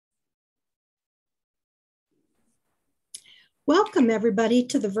Welcome, everybody,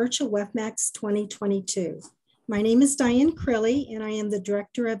 to the virtual WEFMAX 2022. My name is Diane Crilly, and I am the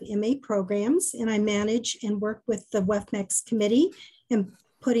Director of MA Programs, and I manage and work with the WEFMAX committee in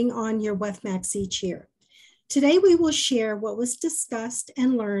putting on your WEFMAX each year. Today, we will share what was discussed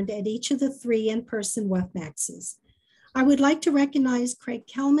and learned at each of the 3 in-person WEFMAXs. I would like to recognize Craig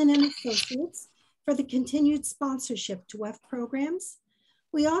Kelman and Associates for the continued sponsorship to WEF programs.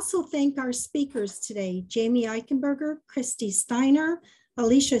 We also thank our speakers today, Jamie Eichenberger, Christy Steiner,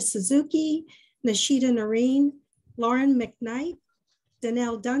 Alicia Suzuki, Nashida Noreen, Lauren McKnight,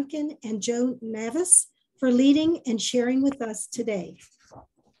 Danelle Duncan, and Joe Navis for leading and sharing with us today.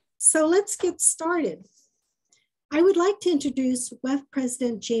 So let's get started. I would like to introduce WEF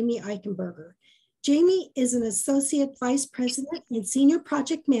President Jamie Eichenberger. Jamie is an Associate Vice President and Senior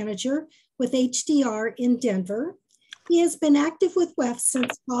Project Manager with HDR in Denver. He has been active with WEF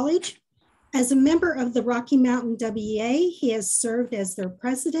since college. As a member of the Rocky Mountain WEA, he has served as their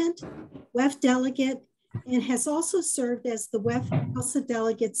president, WEF delegate, and has also served as the WEF House of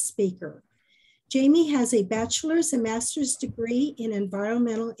Delegates speaker. Jamie has a bachelor's and master's degree in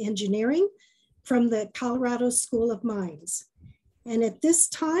environmental engineering from the Colorado School of Mines. And at this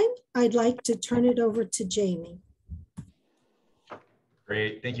time, I'd like to turn it over to Jamie.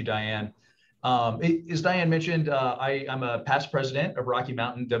 Great, thank you, Diane. As Diane mentioned, I'm a past president of Rocky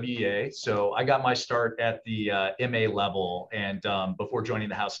Mountain WEA. So I got my start at the MA level and before joining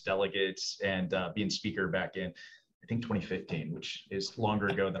the House of Delegates and being speaker back in, I think 2015, which is longer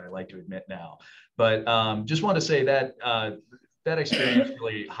ago than I like to admit now. But just want to say that that experience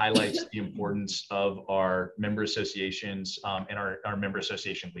really highlights the importance of our member associations and our member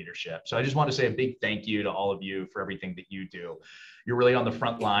association leadership. So I just want to say a big thank you to all of you for everything that you do. You're really on the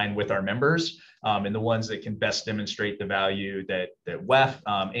front line with our members and the ones that can best demonstrate the value that WEF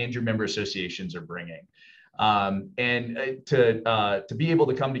and your member associations are bringing. To be able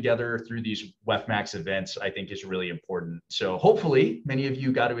to come together through these WEFMAX events, I think is really important. So hopefully many of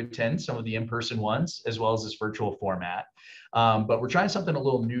you got to attend some of the in-person ones as well as this virtual format. But we're trying something a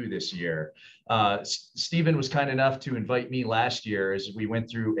little new this year. Stephen was kind enough to invite me last year as we went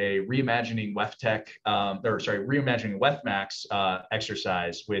through a reimagining reimagining WEFMAX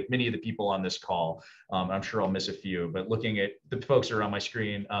exercise with many of the people on this call. I'm sure I'll miss a few, but looking at the folks that are on my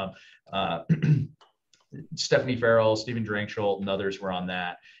screen, Stephanie Farrell, Stephen Dranksholt, and others were on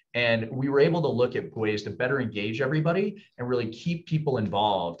that. And we were able to look at ways to better engage everybody and really keep people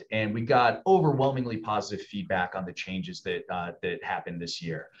involved. And we got overwhelmingly positive feedback on the changes that happened this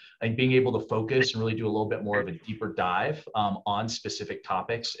year. I think being able to focus and really do a little bit more of a deeper dive on specific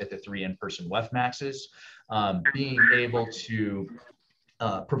topics at the 3 in-person WEFMAXs, being able to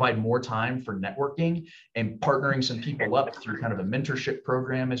provide more time for networking and partnering some people up through kind of a mentorship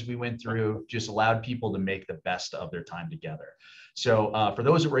program as we went through, just allowed people to make the best of their time together. So for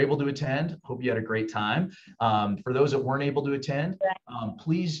those that were able to attend, hope you had a great time. For those that weren't able to attend,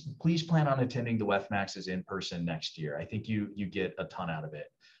 please plan on attending the WEFMAXs in person next year. I think you get a ton out of it.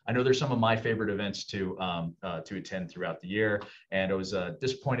 I know there's some of my favorite events to attend throughout the year, and I was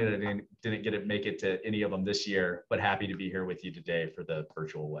disappointed I didn't get to make it to any of them this year, but happy to be here with you today for the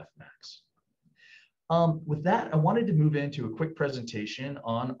virtual WEFMAX. With that, I wanted to move into a quick presentation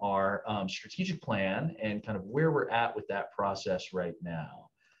on our strategic plan and kind of where we're at with that process right now.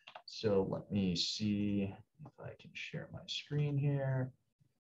 So let me see if I can share my screen here.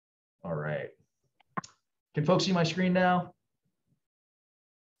 All right. Can folks see my screen now?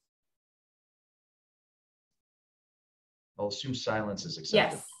 I'll assume silence is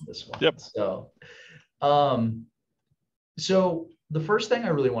accepted on this one. Yep. So the first thing I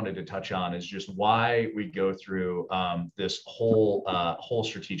really wanted to touch on is just why we go through this whole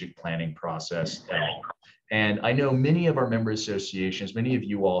strategic planning process. And I know many of our member associations, many of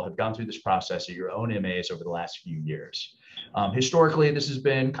you all have gone through this process at your own MAs over the last few years. Historically, this has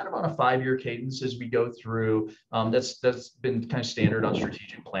been kind of on a 5-year cadence as we go through. That's been kind of standard on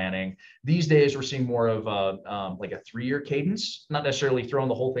strategic planning. These days, we're seeing more of like a 3-year cadence, not necessarily throwing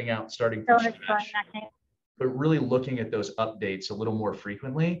the whole thing out and starting from scratch, but really looking at those updates a little more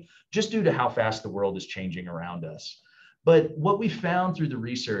frequently, just due to how fast the world is changing around us. But what we found through the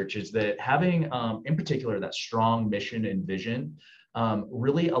research is that having, in particular, that strong mission and vision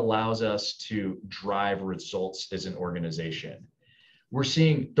really allows us to drive results as an organization. We're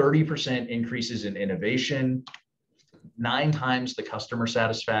seeing 30% increases in innovation, 9 times the customer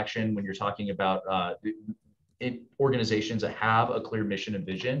satisfaction when you're talking about organizations that have a clear mission and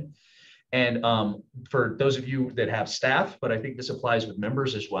vision. And for those of you that have staff, but I think this applies with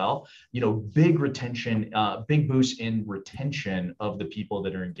members as well, big retention, big boost in retention of the people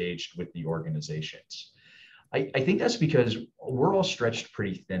that are engaged with the organizations. I think that's because we're all stretched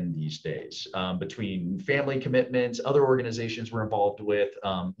pretty thin these days, between family commitments, other organizations we're involved with,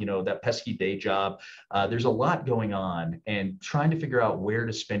 that pesky day job. There's a lot going on, and trying to figure out where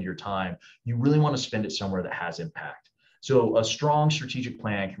to spend your time. You really want to spend it somewhere that has impact. So a strong strategic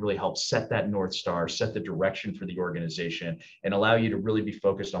plan can really help set that North Star, set the direction for the organization, and allow you to really be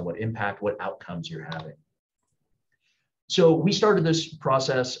focused on what impact, what outcomes you're having. So we started this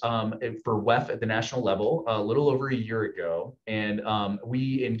process for WEF at the national level a little over a year ago, and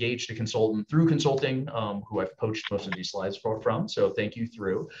we engaged a consultant through consulting, who I've poached most of these slides from, so thank you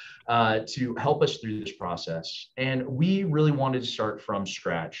through, to help us through this process. And we really wanted to start from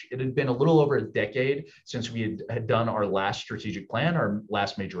scratch. It had been a little over a decade since we had done our last strategic plan, our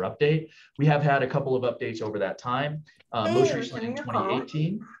last major update. We have had a couple of updates over that time, most recently in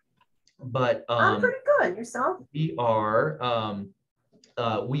 2018. But I'm pretty good. Yourself? We are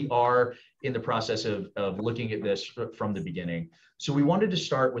in the process of looking at this from the beginning. So we wanted to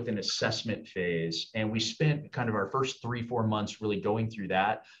start with an assessment phase, and we spent kind of our first 3-4 months really going through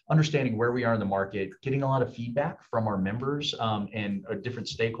that, understanding where we are in the market, getting a lot of feedback from our members and different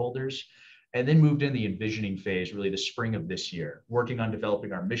stakeholders, and then moved in the envisioning phase, really the spring of this year, working on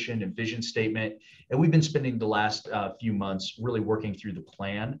developing our mission and vision statement. And we've been spending the last few months really working through the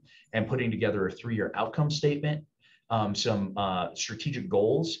plan and putting together a 3-year outcome statement, some strategic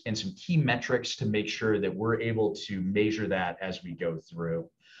goals, and some key metrics to make sure that we're able to measure that as we go through.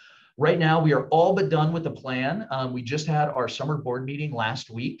 Right now, we are all but done with the plan. We just had our summer board meeting last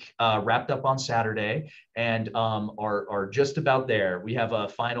week, wrapped up on Saturday, and are just about there. We have a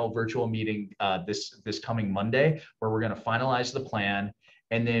final virtual meeting this coming Monday, where we're going to finalize the plan,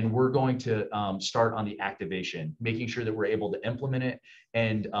 and then we're going to start on the activation, making sure that we're able to implement it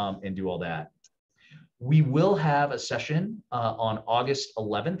and do all that. We will have a session on August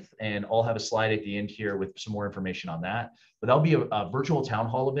 11th, and I'll have a slide at the end here with some more information on that. But that'll be a virtual town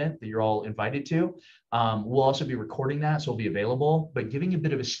hall event that you're all invited to. We'll also be recording that, so it'll be available, but giving a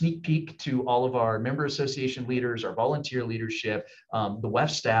bit of a sneak peek to all of our member association leaders, our volunteer leadership, the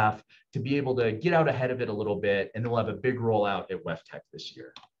WEF staff, to be able to get out ahead of it a little bit, and then we'll have a big rollout at WEF Tech this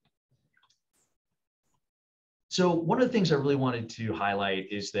year. So one of the things I really wanted to highlight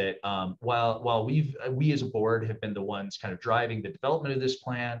is that while we as a board have been the ones kind of driving the development of this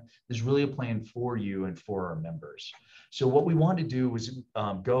plan, there's really a plan for you and for our members. So what we wanted to do was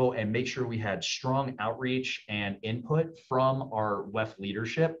go and make sure we had strong outreach and input from our WEF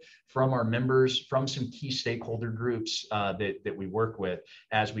leadership, from our members, from some key stakeholder groups that we work with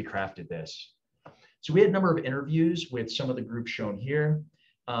as we crafted this. So we had a number of interviews with some of the groups shown here.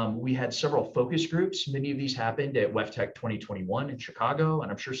 We had several focus groups. Many of these happened at WEF Tech 2021 in Chicago,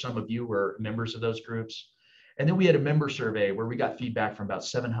 and I'm sure some of you were members of those groups. And then we had a member survey where we got feedback from about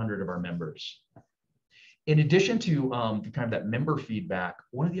 700 of our members. In addition to kind of that member feedback,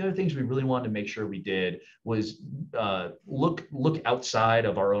 one of the other things we really wanted to make sure we did was look outside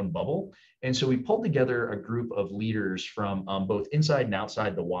of our own bubble. And so we pulled together a group of leaders from both inside and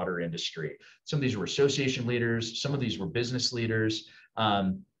outside the water industry. Some of these were association leaders, some of these were business leaders.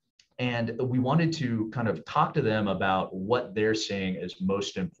 And we wanted to kind of talk to them about what they're seeing as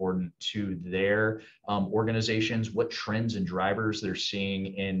most important to their organizations, what trends and drivers they're seeing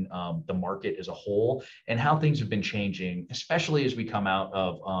in the market as a whole, and how things have been changing, especially as we come out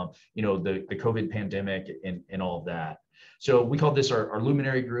of the COVID pandemic and all of that. So we called this our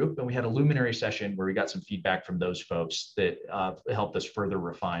luminary group, and we had a luminary session where we got some feedback from those folks that helped us further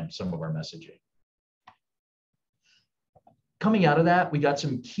refine some of our messaging. Coming out of that, we got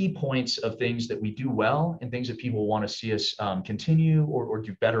some key points of things that we do well and things that people want to see us continue or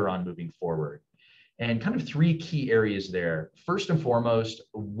do better on moving forward. And kind of 3 key areas there. First and foremost,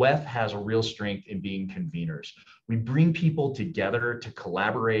 WEF has a real strength in being conveners. We bring people together to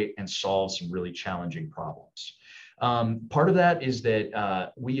collaborate and solve some really challenging problems. Part of that is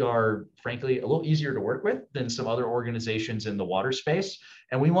that we are, frankly, a little easier to work with than some other organizations in the water space.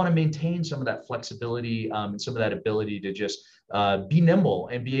 And we want to maintain some of that flexibility and some of that ability to just be nimble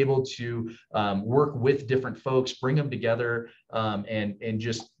and be able to work with different folks, bring them together, and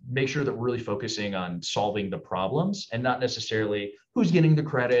just make sure that we're really focusing on solving the problems and not necessarily who's getting the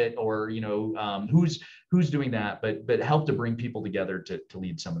credit or who's doing that, but help to bring people together to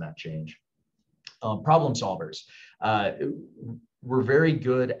lead some of that change. Problem solvers. We're very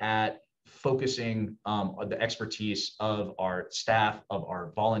good at focusing on the expertise of our staff, of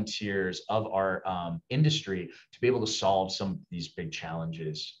our volunteers, of our industry to be able to solve some of these big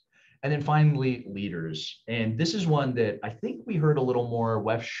challenges. And then finally, leaders. And this is one that I think we heard a little more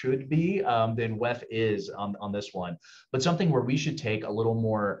WEF should be than WEF is on this one, but something where we should take a little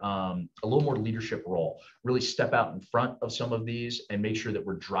more leadership role, really step out in front of some of these and make sure that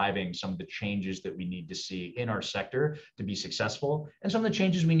we're driving some of the changes that we need to see in our sector to be successful, and some of the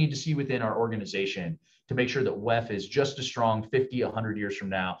changes we need to see within our organization to make sure that WEF is just as strong 50, 100 years from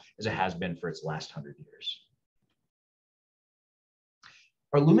now as it has been for its last 100 years.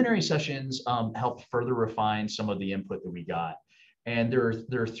 Our luminary sessions help further refine some of the input that we got. And there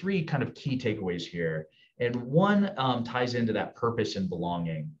are three kind of key takeaways here. And one ties into that purpose and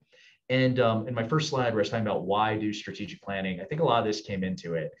belonging. And in my first slide, where I was talking about why do strategic planning, I think a lot of this came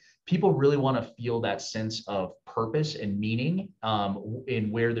into it. People really want to feel that sense of purpose and meaning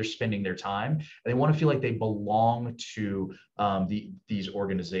in where they're spending their time. And they want to feel like they belong to these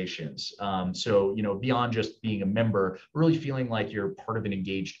organizations. So, you know, beyond just being a member, really feeling like you're part of an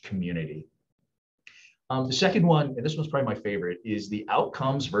engaged community. The second one, and this one's probably my favorite, is the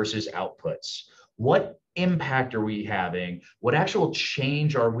outcomes versus outputs. What impact are we having? What actual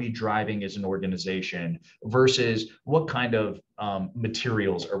change are we driving as an organization versus what kind of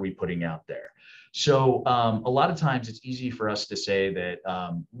materials are we putting out there? So a lot of times it's easy for us to say that,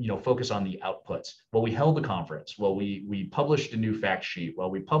 you know, focus on the outputs. Well, we held a conference. Well, we published a new fact sheet.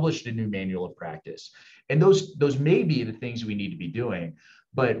 Well, we published a new manual of practice. And those may be the things we need to be doing,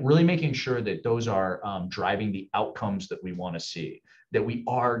 but really making sure that those are driving the outcomes that we want to see, that we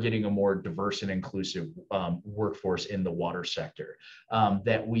are getting a more diverse and inclusive workforce in the water sector,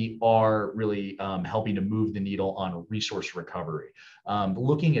 that we are really helping to move the needle on resource recovery,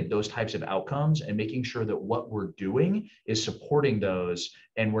 looking at those types of outcomes and making sure that what we're doing is supporting those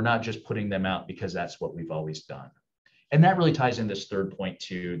and we're not just putting them out because that's what we've always done. And that really ties in this third point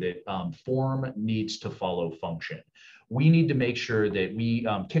too, that form needs to follow function. We need to make sure that we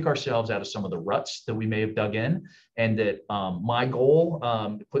kick ourselves out of some of the ruts that we may have dug in. And that my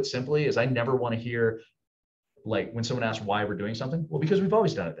goal, put simply, is I never want to hear, like, when someone asks why we're doing something, well, because we've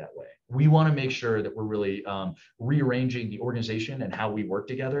always done it that way. We want to make sure that we're really rearranging the organization and how we work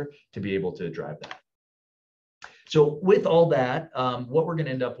together to be able to drive that. So with all that, what we're going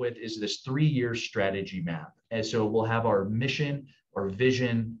to end up with is this 3-year strategy map. And so we'll have our mission, our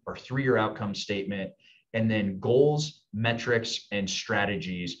vision, our 3-year outcome statement, and then goals, metrics, and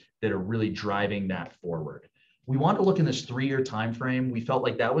strategies that are really driving that forward. We want to look in this 3-year time frame. We felt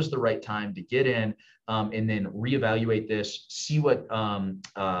like that was the right time to get in and then reevaluate this, see what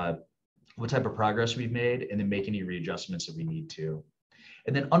type of progress we've made, and then make any readjustments that we need to.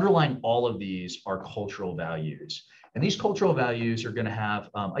 And then underlying all of these are cultural values. And these cultural values are going to have,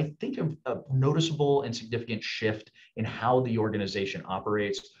 I think, a noticeable and significant shift in how the organization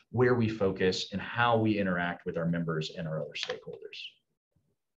operates, where we focus, and how we interact with our members and our other stakeholders.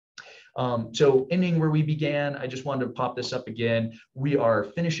 So ending where we began, I just wanted to pop this up again. We are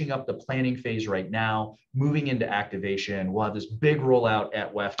finishing up the planning phase right now, moving into activation. We'll have this big rollout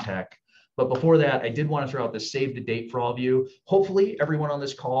at WEF Tech. But before that, I did want to throw out the save the date for all of you. Hopefully everyone on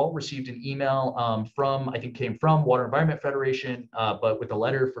this call received an email I think came from Water Environment Federation, but with a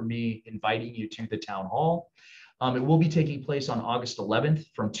letter from me inviting you to the town hall. It will be taking place on August 11th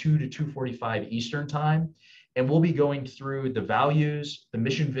from 2 to 2:45 Eastern time. And we'll be going through the values, the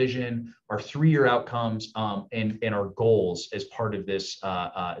mission vision, our 3-year outcomes, and our goals as part of this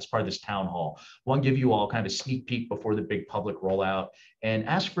town hall. I want to give you all kind of a sneak peek before the big public rollout and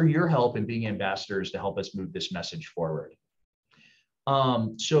ask for your help in being ambassadors to help us move this message forward.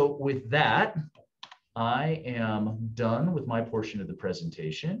 So with that, I am done with my portion of the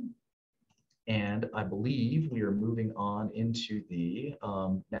presentation. And I believe we are moving on into the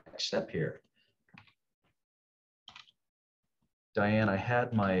next step here. Diane, I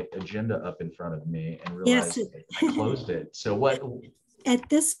had my agenda up in front of me and realized I closed it. So what? At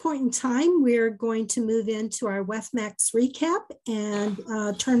this point in time, we're going to move into our WEFMAX recap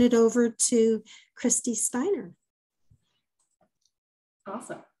and turn it over to Christy Steiner.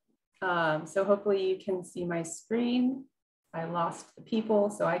 Awesome. So hopefully you can see my screen. I lost the people,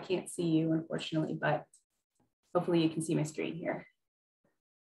 so I can't see you, unfortunately, but hopefully you can see my screen here.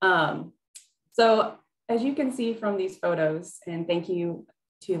 So as you can see from these photos, and thank you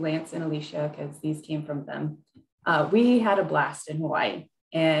to Lance and Alicia, because these came from them, we had a blast in Hawaii.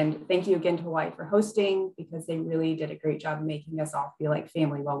 And thank you again to Hawaii for hosting, because they really did a great job of making us all feel like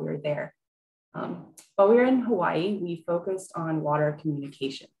family while we were there. While we were in Hawaii, we focused on water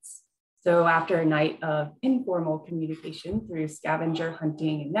communications. So after a night of informal communication through scavenger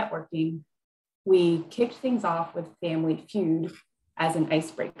hunting and networking, we kicked things off with Family Feud as an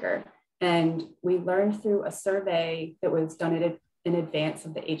icebreaker. And we learned through a survey that was done at in advance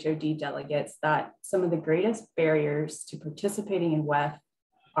of the HOD delegates that some of the greatest barriers to participating in WEF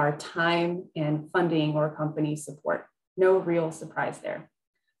are time and funding or company support. No real surprise there.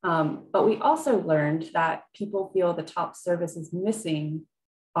 But we also learned that people feel the top services missing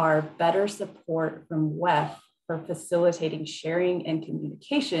are better support from WEF for facilitating sharing and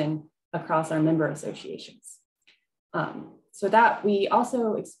communication across our member associations. So that we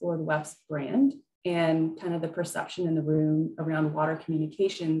also explored WEF's brand and kind of the perception in the room around water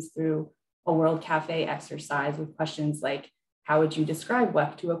communications through a World Cafe exercise with questions like, how would you describe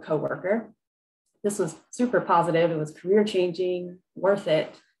WEF to a coworker? This was super positive. It was career changing, worth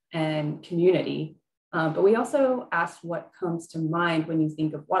it, and community. But we also asked what comes to mind when you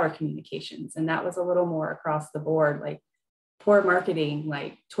think of water communications. And that was a little more across the board, like poor marketing,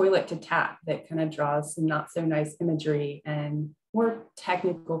 like toilet to tap that kind of draws some not so nice imagery, and more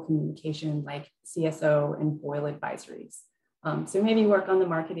technical communication like CSO and boil advisories. So maybe work on the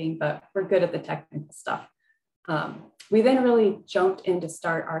marketing, but we're good at the technical stuff. We then really jumped in to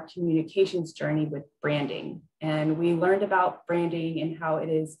start our communications journey with branding. And we learned about branding and how it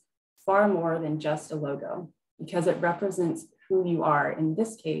is far more than just a logo, because it represents who you are, in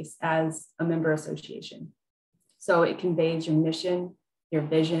this case, as a member association. So it conveys your mission, your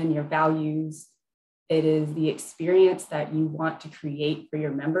vision, your values. It is the experience that you want to create for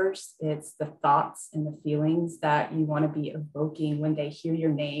your members. It's the thoughts and the feelings that you want to be evoking when they hear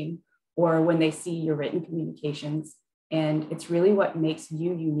your name or when they see your written communications. And it's really what makes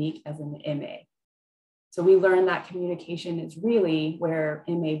you unique as an MA. So we learned that communication is really where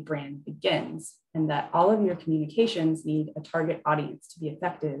MA brand begins, and that all of your communications need a target audience to be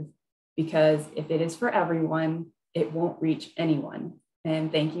effective, because if it is for everyone, it won't reach anyone.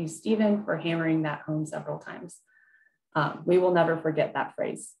 And thank you, Stephen, for hammering that home several times. We will never forget that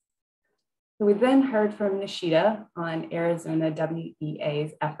phrase. So we then heard from Nishida on Arizona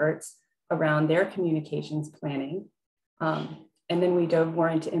WEA's efforts around their communications planning. And then we dove more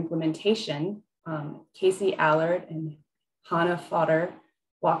into implementation. Casey Allard and Hannah Fodder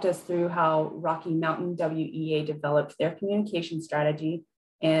walked us through how Rocky Mountain WEA developed their communication strategy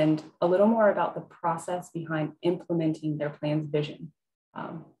and a little more about the process behind implementing their plan's vision,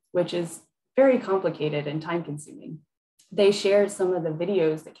 which is very complicated and time consuming. They shared some of the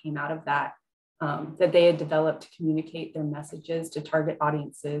videos that came out of that, that they had developed to communicate their messages to target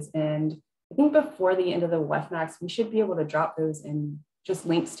audiences. And I think before the end of the WEFMAX, we should be able to drop those in, just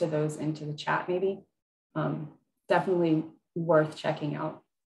links to those into the chat maybe. Definitely worth checking out.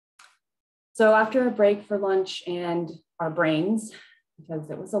 So after a break for lunch and our brains, because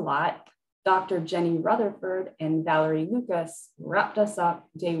it was a lot, Dr. Jenny Rutherford and Valerie Lucas wrapped us up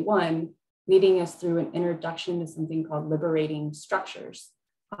day one, leading us through an introduction to something called liberating structures,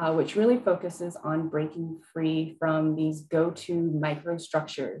 which really focuses on breaking free from these go-to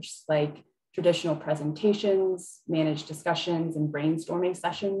microstructures like traditional presentations, managed discussions, and brainstorming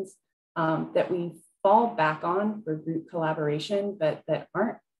sessions that we fall back on for group collaboration, but that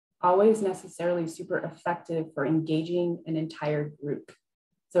aren't always necessarily super effective for engaging an entire group.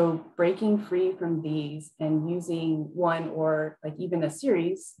 So breaking free from these and using one or like even a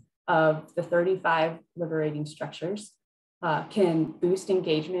series of the 35 liberating structures can boost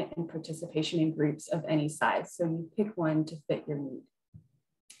engagement and participation in groups of any size. So you pick one to fit your need.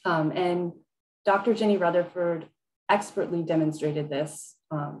 And Dr. Jenny Rutherford expertly demonstrated this.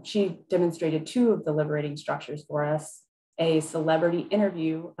 She demonstrated two of the liberating structures for us: a celebrity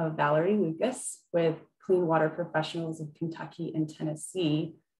interview of Valerie Lucas with clean water professionals of Kentucky and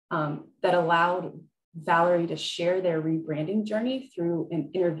Tennessee that allowed Valerie to share their rebranding journey through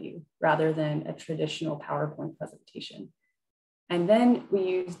an interview rather than a traditional PowerPoint presentation. And then we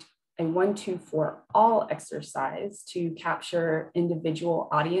used a 1-2-4-all exercise to capture individual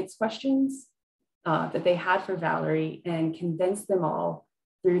audience questions that they had for Valerie and condense them all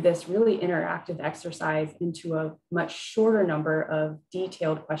through this really interactive exercise into a much shorter number of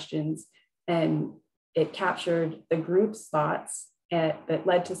detailed questions. And it captured the group's thoughts that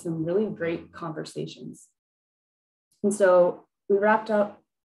led to some really great conversations. And so we wrapped up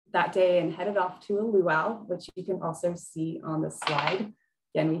that day and headed off to a luau, which you can also see on the slide.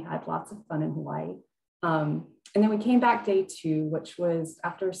 Again, we had lots of fun in Hawaii. And then we came back day two, which was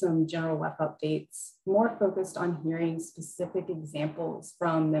after some general WEF updates, more focused on hearing specific examples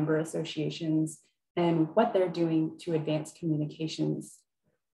from member associations and what they're doing to advance communications.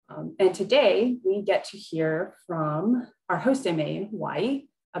 And today we get to hear from our host MA in Hawaii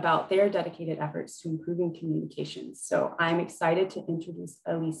about their dedicated efforts to improving communications. So I'm excited to introduce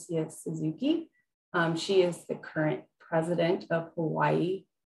Alicia Suzuki. She is the current president of Hawaii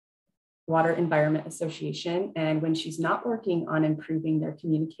Water Environment Association. And when she's not working on improving their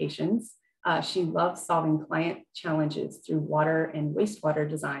communications, she loves solving client challenges through water and wastewater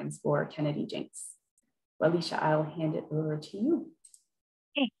designs for Kennedy Jenks. Well, Alicia, I'll hand it over to you.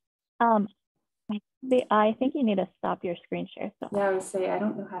 Okay. I think you need to stop your screen share. So. Yeah, I would say I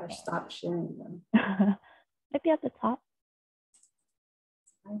don't know how to stop sharing them. Maybe at the top.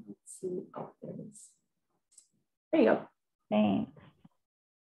 I don't see. Oh, there it is. There you go. Thanks.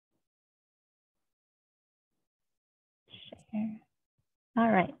 Share.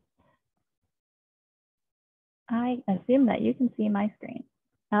 All right. I assume that you can see my screen.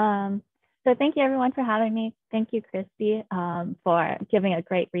 So thank you everyone for having me. Thank you, Christy, for giving a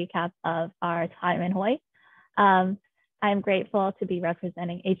great recap of our time in Hawaii. I'm grateful to be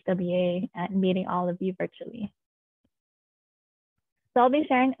representing HWA and meeting all of you virtually. So I'll be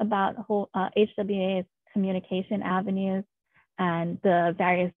sharing about HWA's communication avenues and the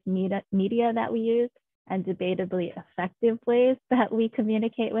various media that we use and debatably effective ways that we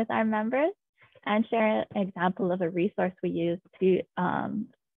communicate with our members, and share an example of a resource we use to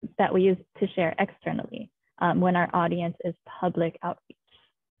share externally when our audience is public outreach.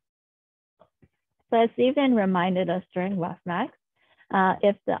 So as Stephen reminded us during WEFMAX,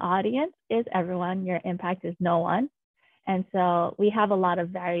 if the audience is everyone, your impact is no one. And so we have a lot of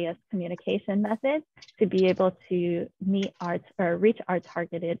various communication methods to be able to meet or reach our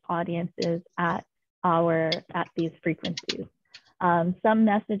targeted audiences at these frequencies. Some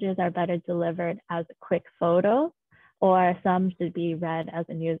messages are better delivered as a quick photo, or some should be read as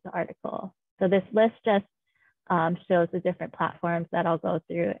a news article. So this list just shows the different platforms that I'll go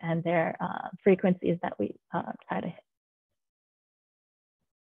through and their frequencies that we try to hit.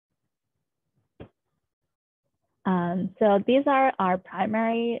 So these are our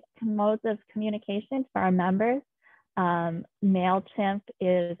primary modes of communication for our members. MailChimp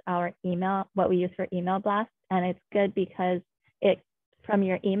is our email, what we use for email blasts, and it's good because from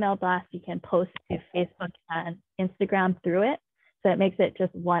your email blast, you can post to Facebook and Instagram through it. So it makes it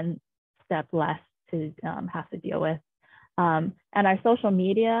just one step less to have to deal with. And our social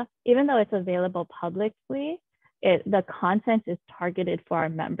media, even though it's available publicly, the content is targeted for our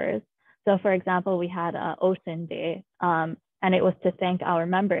members. So for example, we had an Ocean Day, and it was to thank our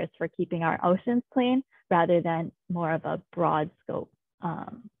members for keeping our oceans clean rather than more of a broad scope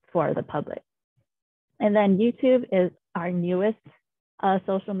for the public. And then YouTube is our newest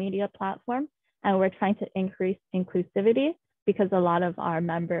social media platform, and we're trying to increase inclusivity because a lot of our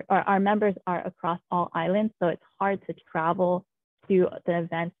members are across all islands, so it's hard to travel to the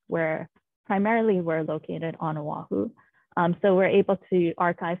events where primarily we're located on Oahu. So we're able to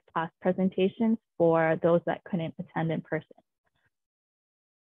archive past presentations for those that couldn't attend in person.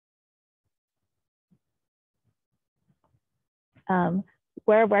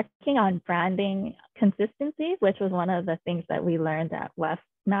 We're working on branding consistency, which was one of the things that we learned at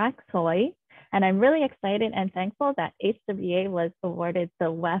WEFMAX Hawaii. And I'm really excited and thankful that HWA was awarded the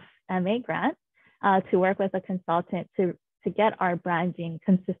WEF MA grant to work with a consultant to get our branding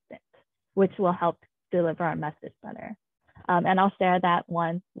consistent, which will help deliver our message better. And I'll share that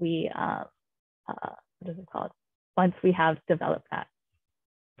once we, once we have developed that.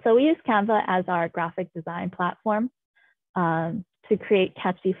 So we use Canva as our graphic design platform to create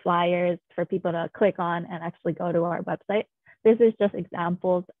catchy flyers for people to click on and actually go to our website. This is just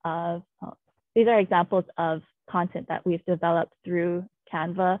examples of, these are examples of content that we've developed through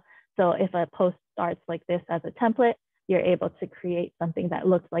Canva. So if a post starts like this as a template, you're able to create something that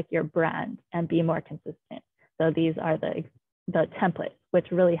looks like your brand and be more consistent. So these are the templates,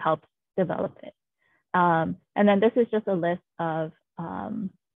 which really helps develop it. And then this is just a list of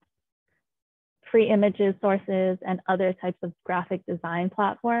free images, sources, and other types of graphic design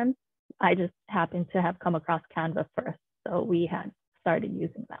platforms. I just happened to have come across Canva first, so we had started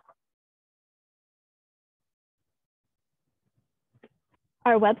using that.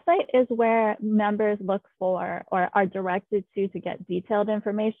 Our website is where members look for or are directed to get detailed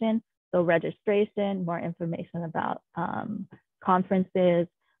information. So registration, more information about conferences,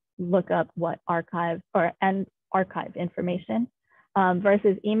 look up what archive information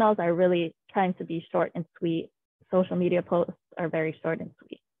versus emails are really trying to be short and sweet. Social media posts are very short and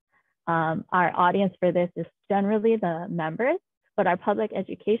sweet. Our audience for this is generally the members, but our public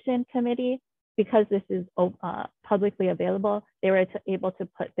education committee, because this is publicly available, they were able to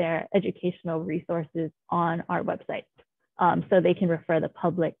put their educational resources on our website so they can refer the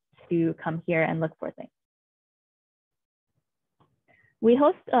public to come here and look for things. We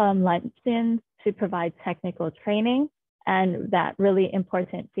host luncheons to provide technical training and that really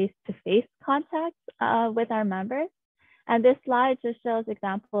important face-to-face contact with our members. And this slide just shows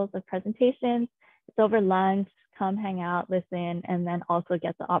examples of presentations. It's over lunch, come hang out, listen, and then also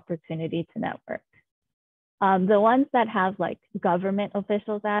get the opportunity to network. The ones that have like government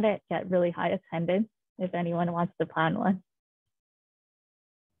officials at it get really high attendance if anyone wants to plan one.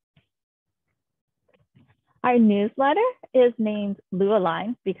 Our newsletter is named Lua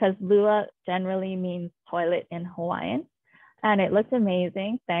Line because Lua generally means toilet in Hawaiian. And it looks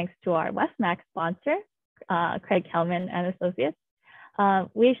amazing thanks to our WEFMAX sponsor, Craig Kelman and Associates.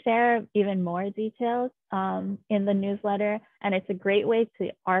 We share even more details in the newsletter, and it's a great way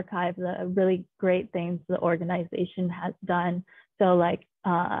to archive the really great things the organization has done. So like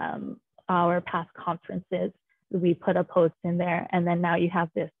our past conferences, we put a post in there, and then now you have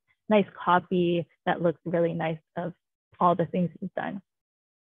this nice copy that looks really nice of all the things you've done.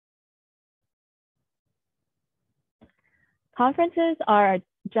 Conferences are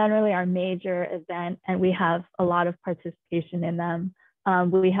generally our major event, and we have a lot of participation in them.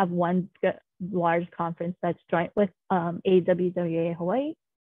 We have one large conference that's joint with AWWA Hawaii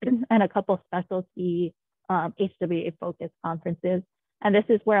and a couple specialty HWA focused conferences. And this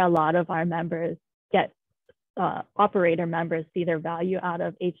is where a lot of our members get, operator members see their value out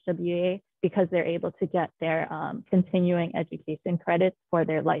of HWA because they're able to get their continuing education credits for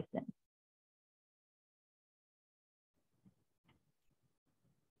their license.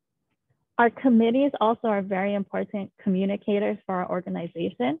 Our committees also are very important communicators for our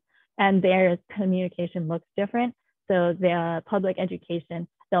organization, and their communication looks different. So the public education,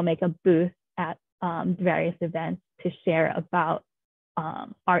 they'll make a booth at various events to share about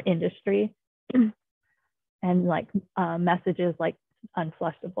our industry and like messages like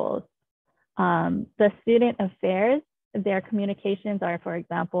unflushables. The student affairs, their communications are, for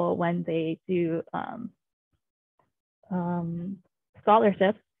example, when they do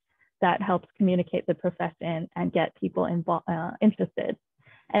scholarships, that helps communicate the profession and get people interested.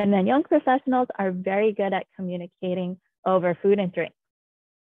 And then young professionals are very good at communicating over food and drink.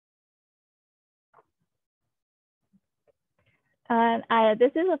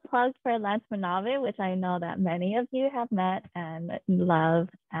 This is a plug for Lance Manave, which I know that many of you have met and love.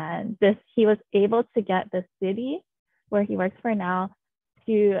 And he was able to get the city where he works for now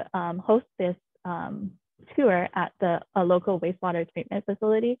to host this tour at a local wastewater treatment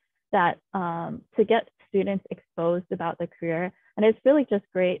facility that to get students exposed about the career. And it's really just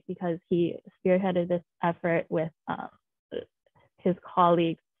great because he spearheaded this effort with his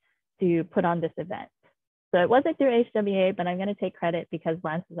colleagues to put on this event. So it wasn't through HWA, but I'm going to take credit because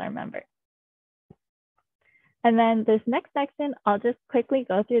Lance is our member. And then this next section, I'll just quickly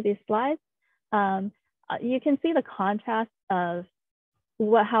go through these slides. You can see the contrast of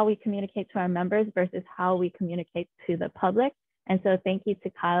how we communicate to our members versus how we communicate to the public. And so thank you to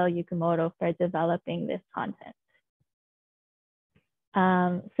Kyle Yukimoto for developing this content.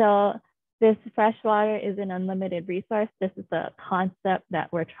 So this freshwater is an unlimited resource. This is the concept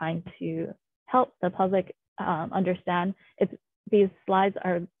that we're trying to help the public understand. These slides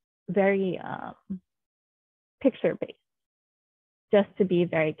are very picture-based, just to be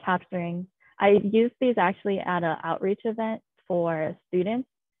very capturing. I used these actually at an outreach event for students.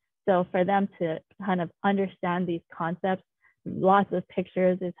 So for them to kind of understand these concepts, lots of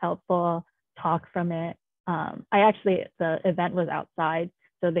pictures is helpful, talk from it. The event was outside,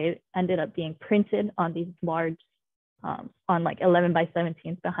 so they ended up being printed on these large, on like 11 by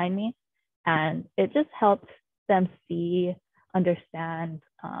 17s behind me. And it just helped them see, understand,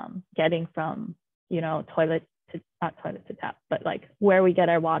 getting from, not toilet to tap, but like where we get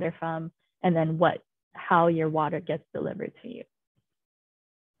our water from, and then how your water gets delivered to you.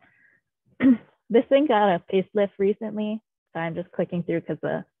 This thing got a facelift recently. So I'm just clicking through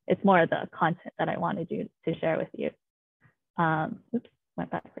because it's more of the content that I wanted to share with you. Oops,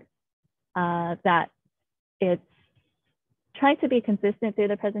 went backwards. That it's trying to be consistent through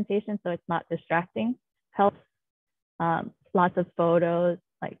the presentation so it's not distracting. Helps. Lots of photos,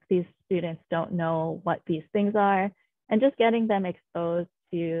 like these students don't know what these things are, and just getting them exposed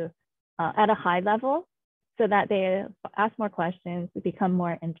to at a high level so that they ask more questions, become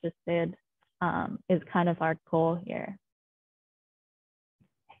more interested is kind of our goal here.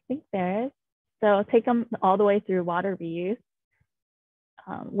 So take them all the way through water reuse,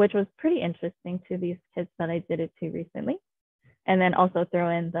 which was pretty interesting to these kids that I did it to recently. And then also throw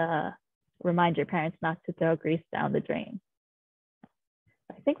in the remind your parents not to throw grease down the drain.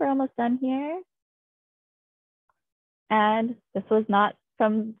 I think we're almost done here. And this was not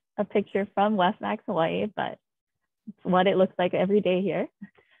from a picture from WEFMAX Hawaii, but it's what it looks like every day here.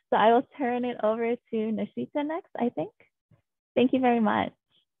 So I will turn it over to Nishita next, I think. Thank you very much.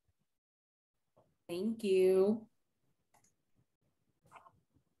 Thank you.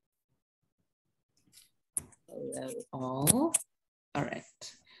 Hello, all. All right.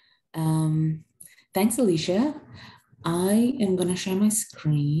 Thanks, Alicia. I am going to share my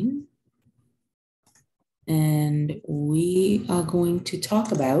screen. And we are going to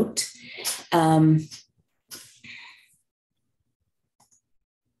talk about can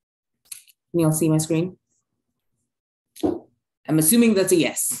you all see my screen? I'm assuming that's a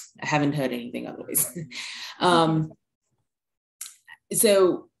yes. I haven't heard anything otherwise.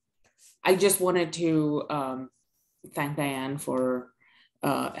 So I just wanted to thank Diane for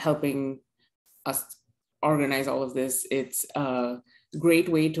helping us organize all of this. It's a great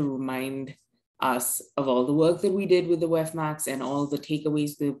way to remind us of all the work that we did with the WEFMAX and all the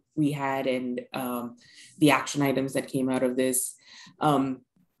takeaways that we had and the action items that came out of this.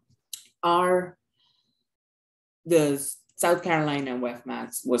 The South Carolina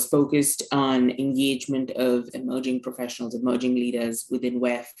WEFMAX was focused on engagement of emerging professionals, emerging leaders within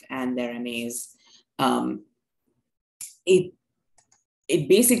WEF and their MAs. It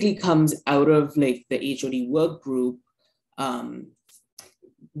basically comes out of like the HOD work group.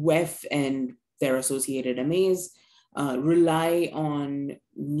 WEF and their associated MAs rely on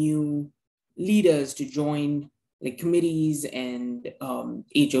new leaders to join like committees and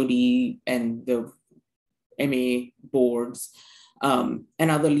HOD and the MA boards and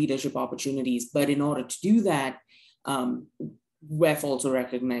other leadership opportunities. But in order to do that, WEF also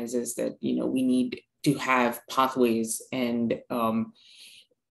recognizes that, you know, we need to have pathways and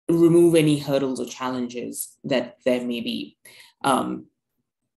remove any hurdles or challenges that there may be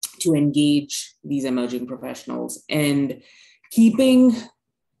to engage these emerging professionals, and keeping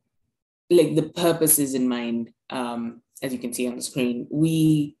like the purposes in mind. As you can see on the screen,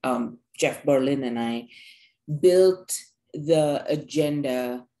 we, Jeff Berlin and I, built the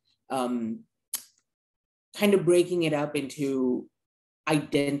agenda, kind of breaking it up into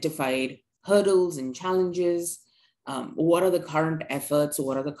identified hurdles and challenges. What are the current efforts?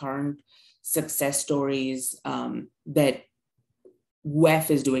 What are the current success stories that WEF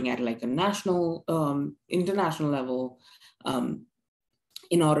is doing at like a national, international level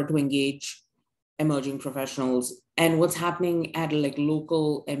in order to engage emerging professionals, and what's happening at like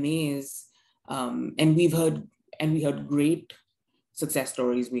local MAs. And we heard great success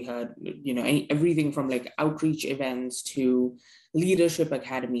stories. We heard, you know, everything from like outreach events to leadership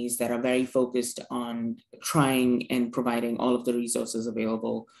academies that are very focused on trying and providing all of the resources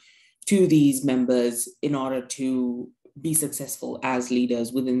available to these members in order to be successful as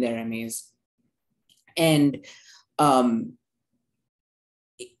leaders within their MAs. And that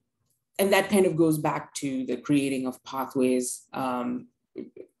kind of goes back to the creating of pathways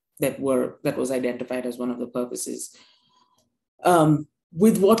that was identified as one of the purposes.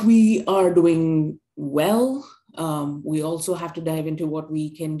 With what we are doing well, we also have to dive into what we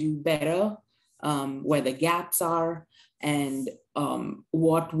can do better, where the gaps are, and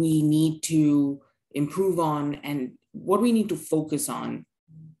what we need to improve on and what we need to focus on.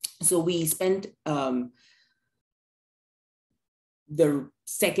 So we spent the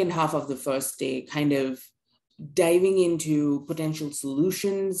second half of the first day kind of diving into potential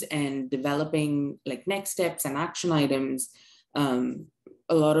solutions and developing like next steps and action items. A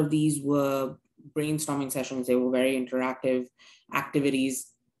lot of these were brainstorming sessions. They were very interactive activities.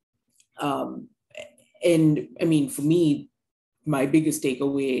 And I mean, for me, my biggest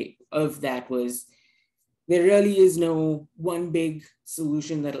takeaway of that was there really is no one big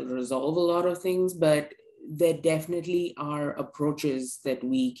solution that'll resolve a lot of things, but there definitely are approaches that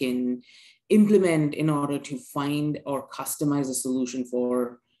we can implement in order to find or customize a solution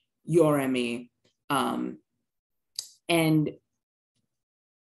for your MA. And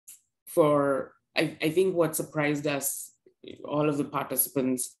I think what surprised us, all of the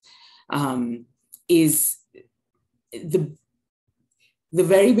participants, is the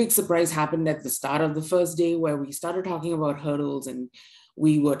very big surprise happened at the start of the first day, where we started talking about hurdles, and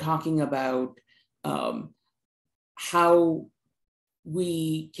we were talking about how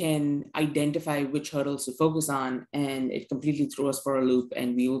we can identify which hurdles to focus on, and it completely threw us for a loop.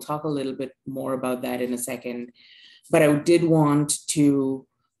 And we will talk a little bit more about that in a second. But I did want to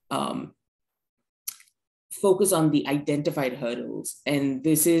focus on the identified hurdles. And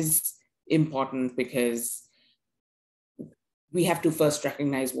this is important because we have to first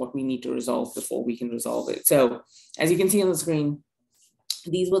recognize what we need to resolve before we can resolve it. So as you can see on the screen,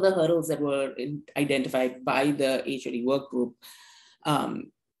 these were the hurdles that were identified by the HOD work group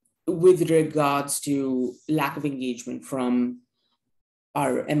with regards to lack of engagement from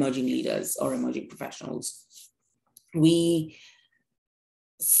our emerging leaders or emerging professionals. We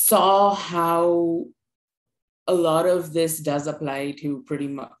saw how a lot of this does apply to pretty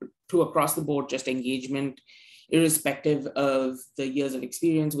much to across the board, just engagement irrespective of the years of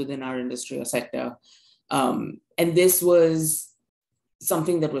experience within our industry or sector. And this was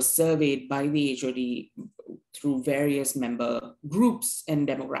something that was surveyed by the HOD through various member groups and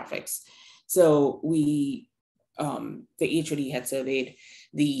demographics. So the HOD had surveyed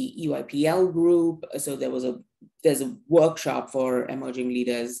the EYPL group. So there's a workshop for emerging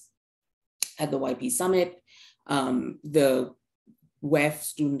leaders at the YP Summit. The WEF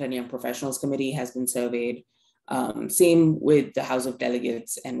Student and Young Professionals Committee has been surveyed. Same with the House of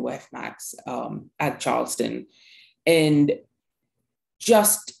Delegates and WEFMAX at Charleston. And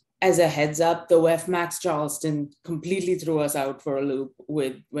just as a heads up, the WEFMAX Charleston completely threw us out for a loop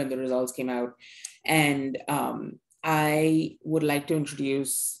when the results came out. And I would like to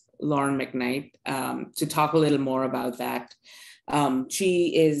introduce Lauren McKnight to talk a little more about that.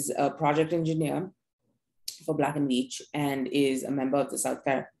 She is a project engineer for Black and Veatch and is a member of the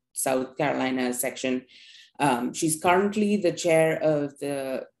South Carolina section. She's currently the chair of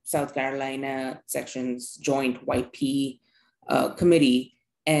the South Carolina section's joint YP committee.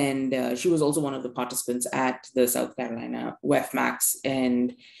 And she was also one of the participants at the South Carolina WEFMAX.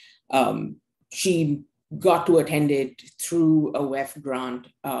 And she got to attend it through a WEF grant,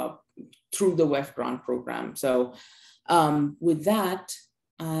 through the WEF grant program. So with that,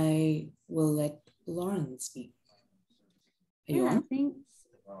 I will let Lauren speak. Are you on?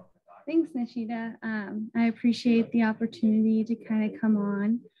 Thanks, Nishita. I appreciate the opportunity to kind of come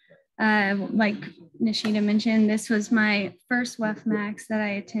on. Like Nishita mentioned, this was my first WEFMAX that I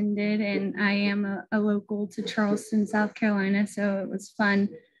attended, and I am a local to Charleston, South Carolina, so it was fun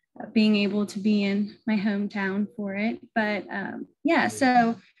being able to be in my hometown for it. But yeah,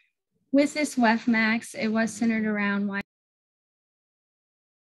 so with this WEFMAX, it was centered around why.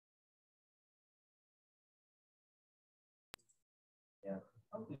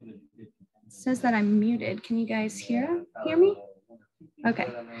 It says that I'm muted. Can you guys hear me? Okay,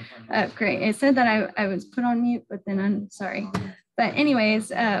 great. It said that I was put on mute, but then I'm sorry. But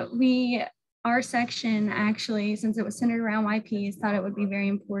anyways, our section actually, since it was centered around YPs, thought it would be very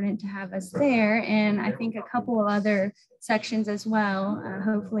important to have us there. And I think a couple of other sections as well.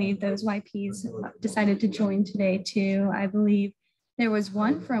 Hopefully those YPs decided to join today too. I believe there was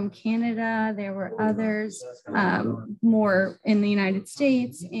one from Canada, there were others more in the United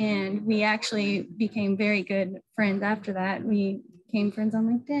States, and we actually became very good friends after that. We became friends on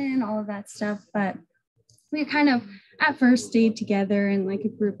LinkedIn, all of that stuff, but we kind of at first stayed together in like a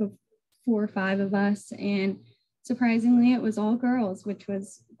group of 4 or 5 of us, and surprisingly it was all girls, which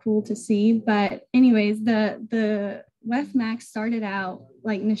was cool to see. But anyways, the WEFMAX started out,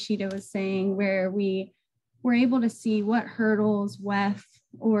 like Nishita was saying, where we were able to see what hurdles WEF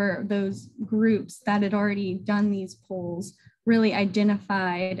or those groups that had already done these polls really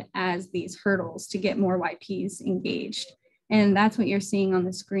identified as these hurdles to get more YPs engaged. And that's what you're seeing on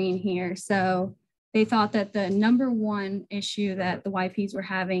the screen here. So they thought that the number one issue that the YPs were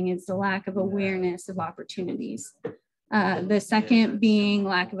having is the lack of awareness of opportunities. The second being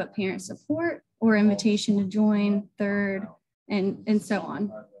lack of apparent support or invitation to join, third, and so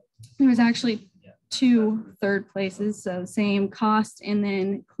on. There was actually 2 third places, so same cost and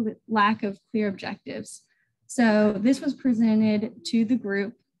then lack of clear objectives. So this was presented to the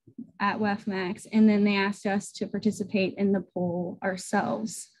group at WEFMAX, and then they asked us to participate in the poll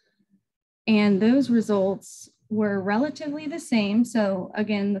ourselves. And those results were relatively the same. So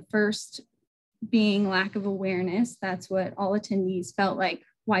again, the first being lack of awareness, that's what all attendees felt like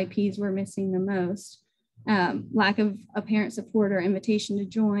YPs were missing the most. Lack of apparent support or invitation to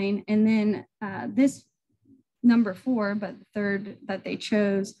join. And then this number 4, but the third that they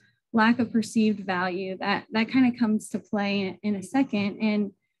chose, lack of perceived value, that kind of comes to play in a second.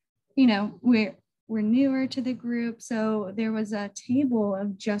 And, you know, we're newer to the group, so there was a table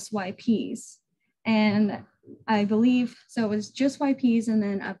of just YPs. And I believe, so it was just YPs and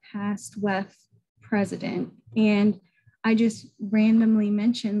then a past WEF president. And I just randomly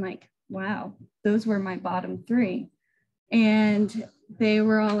mentioned like, wow, those were my bottom 3. And they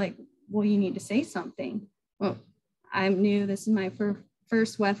were all like, well, you need to say something. Well, I'm new, this is my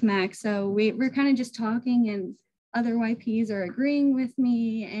first WEFMAX. So we're kind of just talking and other YPs are agreeing with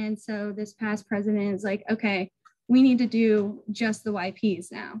me. And so this past president is like, okay, we need to do just the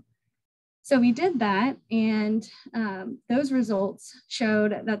YPs now. So we did that, and those results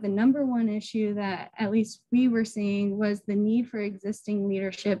showed that the number one issue that at least we were seeing was the need for existing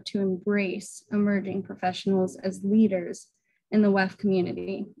leadership to embrace emerging professionals as leaders in the WEF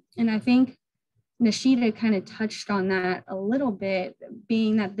community. And I think Nishita kind of touched on that a little bit,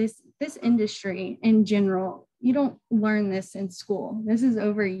 being that this industry in general, you don't learn this in school. This is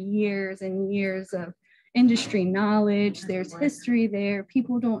over years and years of industry knowledge, there's history there.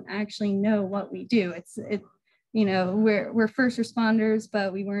 People don't actually know what we do. You know, we're first responders,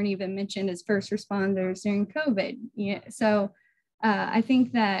 but we weren't even mentioned as first responders during COVID. Yeah, so I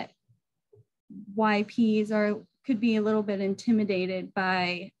think that YPs could be a little bit intimidated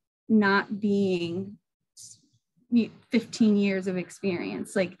by not being 15 years of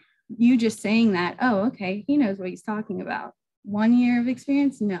experience. Like you just saying that, oh, okay, he knows what he's talking about. 1 year of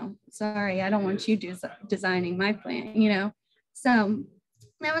experience? No, sorry, I don't want you designing my plan, you know? So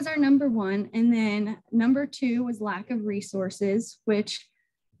that was our number one. And then number two was lack of resources, which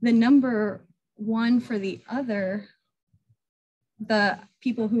the number one for the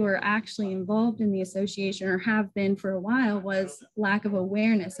people who are actually involved in the association or have been for a while was lack of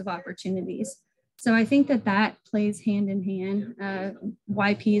awareness of opportunities. So I think that plays hand in hand.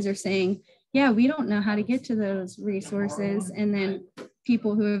 YPs are saying, yeah, we don't know how to get to those resources. And then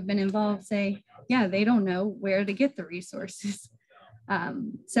people who have been involved say, yeah, they don't know where to get the resources.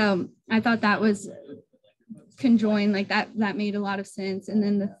 So I thought that was conjoined, like that made a lot of sense. And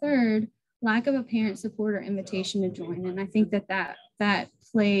then the third, lack of apparent support or invitation to join. And I think that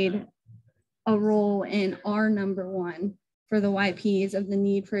played a role in our number one for the YPs of the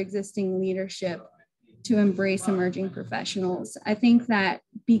need for existing leadership to embrace emerging professionals. I think that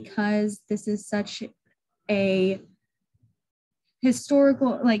because this is such a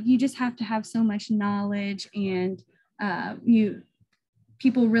historical, like you just have to have so much knowledge, and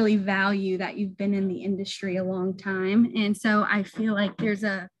people really value that you've been in the industry a long time. And so I feel like there's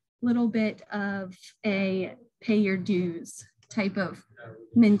a little bit of a pay your dues type of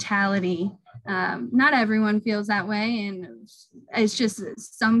mentality. Not everyone feels that way. And it's just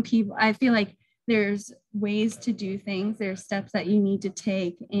some people, I feel like there's ways to do things. There's steps that you need to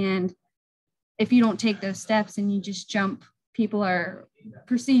take. And if you don't take those steps and you just jump, people are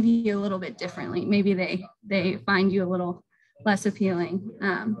perceive you a little bit differently. Maybe they find you a little less appealing.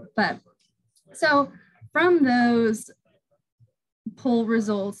 But so from those poll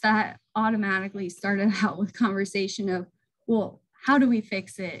results, that automatically started out with conversation of, well, how do we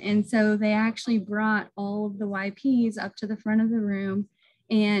fix it? And so they actually brought all of the YPs up to the front of the room,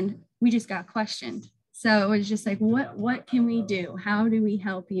 and we just got questioned. So it was just like, what can we do? How do we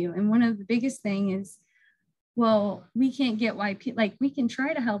help you? And one of the biggest thing is, well, we can't get YP, like we can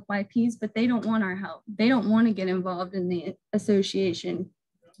try to help YPs, but they don't want our help. They don't want to get involved in the association.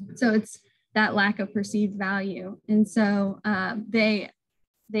 So it's that lack of perceived value. And so they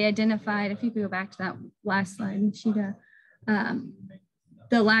identified, if you could go back to that last slide, Nishida,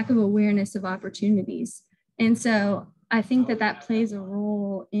 the lack of awareness of opportunities. And so I think that plays a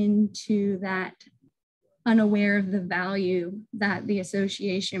role into that unaware of the value that the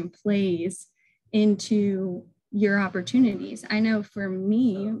association plays into your opportunities. I know for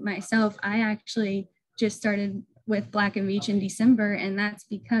me, myself, I actually just started with Black and Beach in December, and that's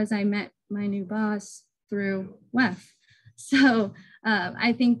because I met my new boss through WEF. So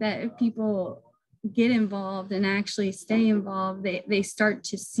I think that if people get involved and actually stay involved, they start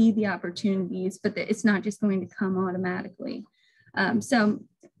to see the opportunities, but it's not just going to come automatically. So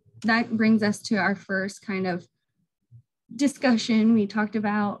that brings us to our first kind of discussion. We talked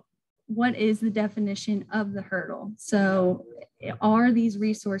about what is the definition of the hurdle. So are these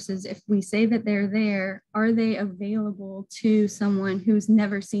resources, if we say that they're there, are they available to someone who's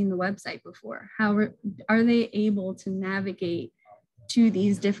never seen the website before? How are they able to navigate to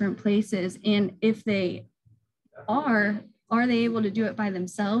these different places? And if they are they able to do it by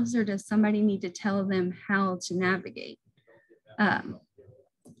themselves, or does somebody need to tell them how to navigate?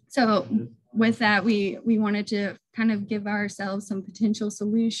 So with that, we wanted to kind of give ourselves some potential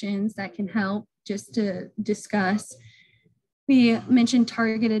solutions that can help just to discuss. We mentioned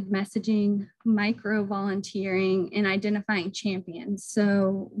targeted messaging, micro volunteering, and identifying champions.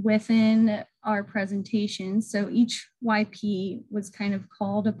 So within our presentation, so each YP was kind of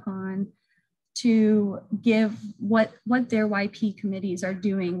called upon to give what their YP committees are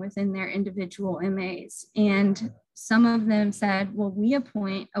doing within their individual MAs. And some of them said, well, we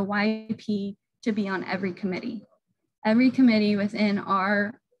appoint a YP to be on every committee. Every committee within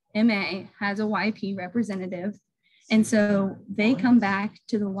our MA has a YP representative. And so they come back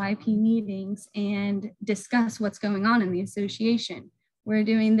to the YP meetings and discuss what's going on in the association. We're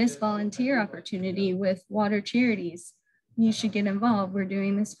doing this volunteer opportunity with water charities. You should get involved. We're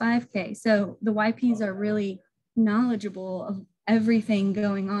doing this 5K. So the YPs are really knowledgeable of everything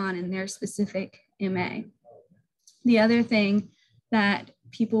going on in their specific MA. The other thing that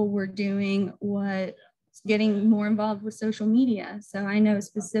people were doing was getting more involved with social media. So I know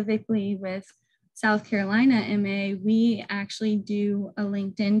specifically with South Carolina MA, we actually do a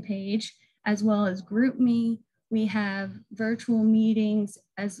LinkedIn page. as well as GroupMe. We have virtual meetings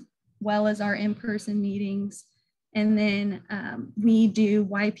as well as our in-person meetings. And then we do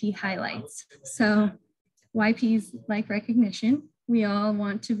YP highlights. So YPs like recognition. We all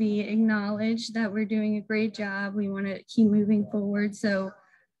want to be acknowledged that we're doing a great job. We want to keep moving forward. So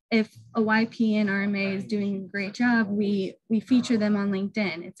if a YP in our MA is doing a great job, we feature them on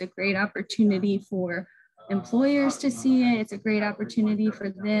LinkedIn. It's a great opportunity for employers to see it. It's a great opportunity for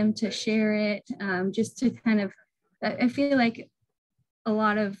them to share it, just to kind of, I feel like a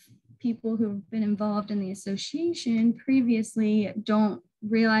lot of people who've been involved in the association previously don't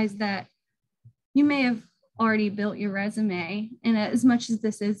realize that you may have already built your resume. And as much as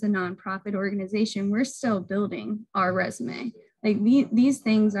this is a nonprofit organization, we're still building our resume. Like these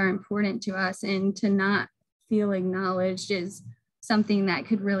things are important to us, and to not feel acknowledged is something that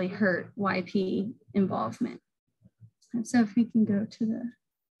could really hurt YP involvement. And so if we can go to the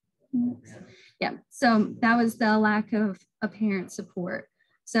next. Yeah, so that was the lack of apparent support.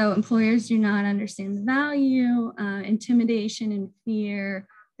 So employers do not understand the value, intimidation and fear.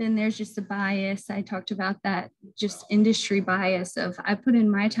 Then there's just a bias. I talked about that, just industry bias of I put in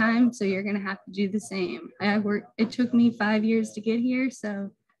my time, so you're gonna have to do the same. It took me 5 years to get here, so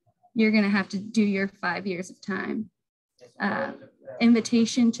you're gonna have to do your 5 years of time.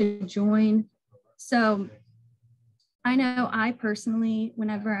 Invitation to join. So I know I personally,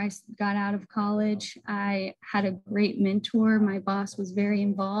 whenever I got out of college, I had a great mentor. My boss was very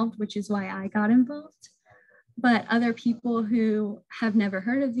involved, which is why I got involved. But other people who have never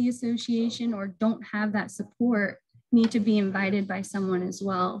heard of the association or don't have that support need to be invited by someone as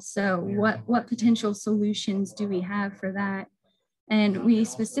well. So what potential solutions do we have for that? And we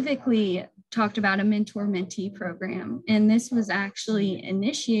specifically talked about a mentor-mentee program. And this was actually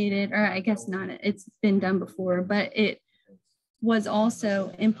initiated, or I guess not, it's been done before, but it was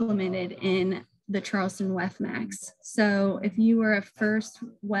also implemented in the Charleston WEFMAX. So if you were a first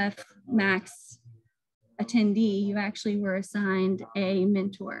WEFMAX attendee, you actually were assigned a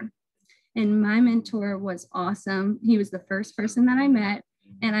mentor. And my mentor was awesome. He was the first person that I met.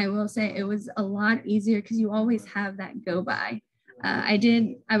 And I will say it was a lot easier because you always have that go by.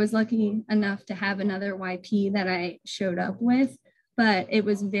 I was lucky enough to have another YP that I showed up with, but it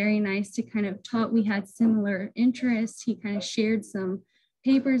was very nice to kind of talk. We had similar interests. He kind of shared some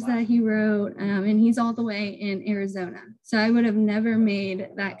papers that he wrote, and he's all the way in Arizona. So I would have never made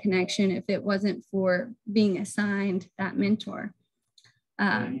that connection if it wasn't for being assigned that mentor.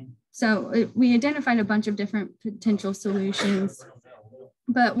 So we identified a bunch of different potential solutions,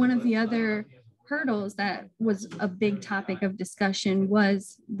 but one of the other hurdles that was a big topic of discussion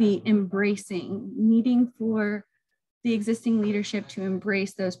was the needing for the existing leadership to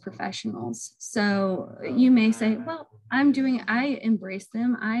embrace those professionals. So you may say, well, I embrace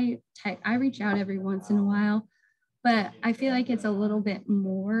them. I reach out every once in a while, but I feel like it's a little bit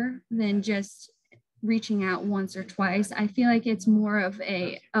more than just reaching out once or twice. I feel like it's more of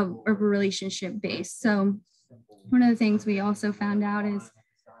a relationship base. So one of the things we also found out is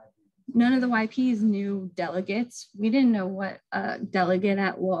none of the YPs knew delegates. We didn't know what a delegate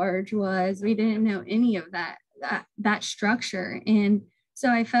at large was. We didn't know any of that structure. And so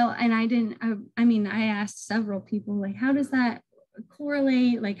I felt, and I asked several people, like, how does that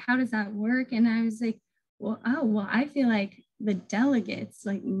correlate? Like, how does that work? And I was like, well, I feel like the delegates,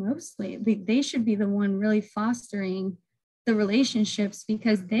 like mostly, they should be the one really fostering the relationships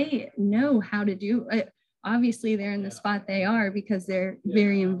because they know how to do it. Obviously, they're in the spot they are because they're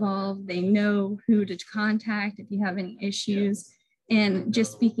very involved. They know who to contact if you have any issues. And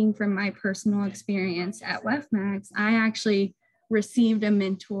just speaking from my personal experience at WEFMAX, I actually received a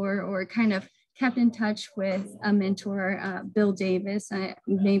mentor or kind of kept in touch with a mentor, Bill Davis.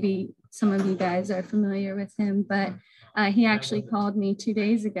 Maybe some of you guys are familiar with him, but he actually called me 2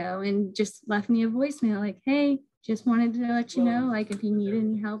 days ago and just left me a voicemail like, hey, just wanted to let you know, like, if you need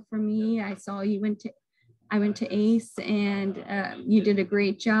any help from me, I saw you I went to ACE and you did a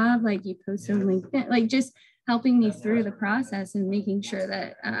great job. Like, you posted on LinkedIn, like just helping me through the process and making sure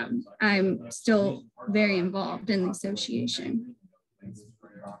that I'm still very involved in the association.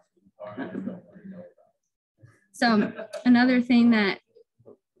 So another thing that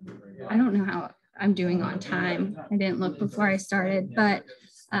I don't know how I'm doing on time. I didn't look before I started, but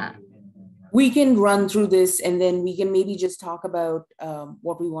we can run through this and then we can maybe just talk about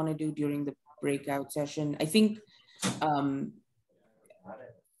what we want to do during the breakout session. I think,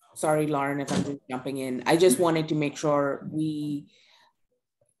 sorry, Lauren, if I'm just jumping in. I just wanted to make sure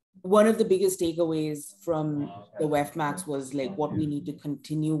one of the biggest takeaways from the WEFMAX was like what we need to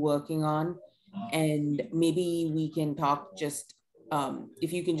continue working on. And maybe we can talk just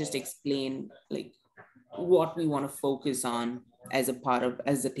if you can just explain like what we want to focus on as a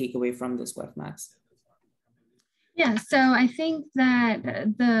as the takeaway from this WEFMAX. Yeah, so I think that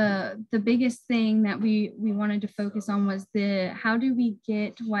the biggest thing that we wanted to focus on was how do we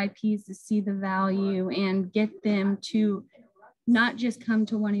get YPs to see the value and get them to not just come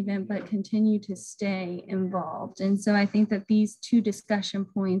to one event, but continue to stay involved. And so I think that these two discussion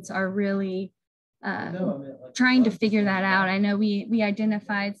points are really trying to figure that out. I know we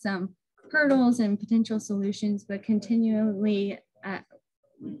identified some hurdles and potential solutions, but continually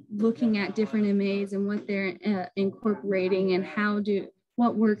looking at different MAs and what they're incorporating and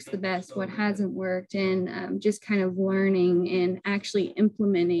what works the best, what hasn't worked, and just kind of learning and actually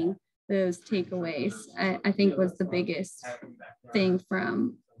implementing those takeaways, I think was the biggest thing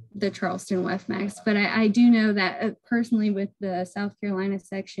from the Charleston WEFMAX. But I do know that personally with the South Carolina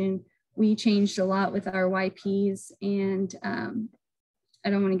section, we changed a lot with our YPs, and I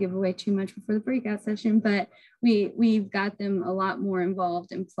don't want to give away too much before the breakout session, but we've got them a lot more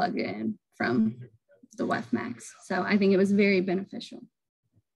involved and plugged in from the WEFMAX. So I think it was very beneficial.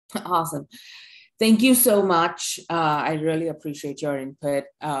 Awesome. Thank you so much. I really appreciate your input.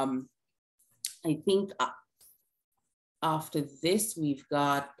 I think after this, we've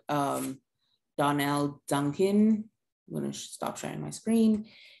got Donnell Duncan. I'm going to stop sharing my screen.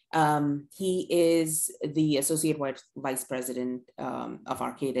 He is the Associate Vice President of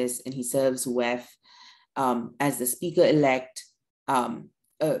Arcadis, and he serves WEF as the Speaker-elect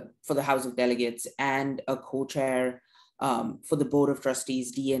for the House of Delegates and a co-chair for the Board of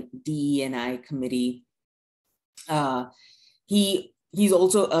Trustees DE&I Committee. He's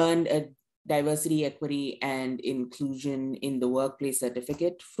also earned a Diversity, Equity, and Inclusion in the Workplace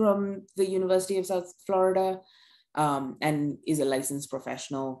certificate from the University of South Florida, and is a licensed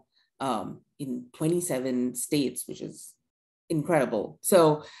professional in 27 states, which is incredible.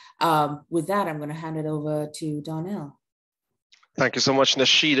 So with that, I'm going to hand it over to Donnell. Thank you so much,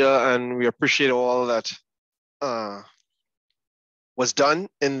 Nashida, and we appreciate all that was done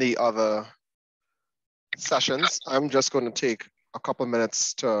in the other sessions. I'm just going to take a couple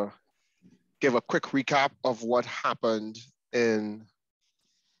minutes to give a quick recap of what happened in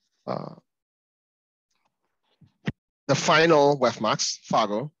the final WEFMAX,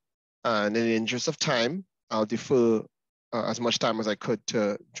 Fargo. And in the interest of time, I'll defer as much time as I could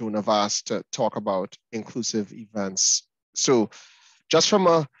to Joe Navas to talk about inclusive events. So just from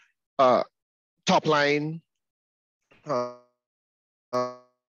a top line,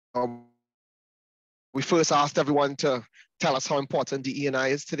 we first asked everyone to tell us how important DE&I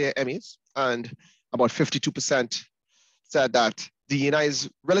is to their MEs, and about 52% said that DE&I is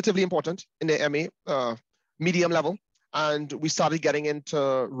relatively important in their MA, medium level. And we started getting into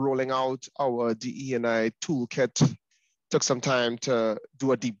rolling out our DE&I toolkit. Took some time to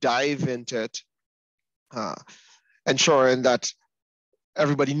do a deep dive into it, ensuring that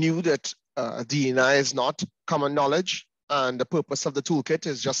everybody knew that DE&I is not common knowledge, and the purpose of the toolkit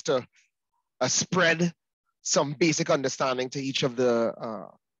is just to spread some basic understanding to each of the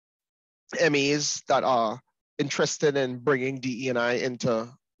MAs that are interested in bringing DE&I into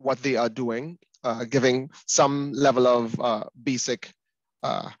what they are doing, giving some level of basic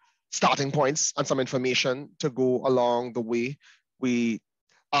starting points and some information to go along the way. We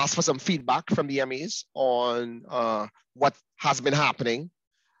asked for some feedback from the MAs on what has been happening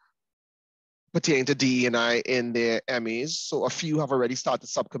pertaining to DE&I in their MAs. So a few have already started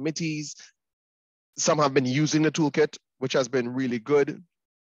subcommittees. Some have been using the toolkit, which has been really good.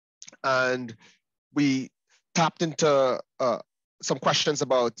 And we tapped into some questions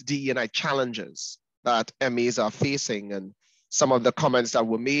about DE&I challenges that MAs are facing. And some of the comments that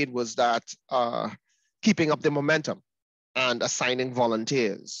were made was that keeping up the momentum and assigning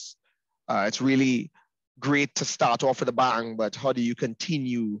volunteers. It's really great to start off with a bang, but how do you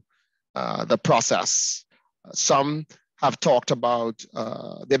continue the process? Some have talked about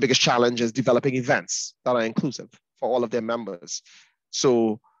their biggest challenge is developing events that are inclusive for all of their members.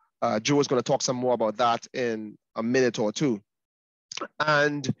 So Joe is going to talk some more about that in a minute or two.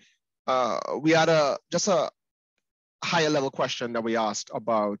 And we had just a higher level question that we asked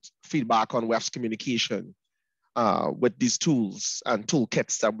about feedback on WEF's communication with these tools and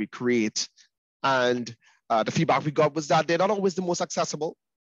toolkits that we create. And the feedback we got was that they're not always the most accessible.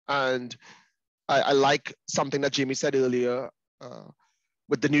 And I like something that Jamie said earlier,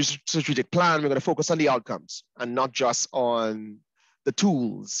 with the new strategic plan, we're going to focus on the outcomes and not just on the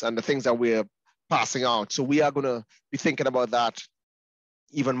tools and the things that we're passing out. So we are going to be thinking about that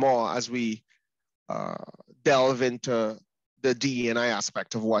even more as we delve into the DE&I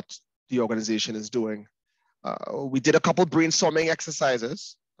aspect of what the organization is doing. We did a couple brainstorming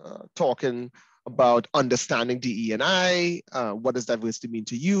exercises, talking about understanding DE&I, what does diversity mean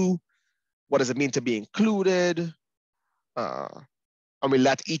to you? What does it mean to be included? And we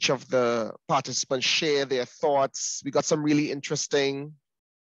let each of the participants share their thoughts. We got some really interesting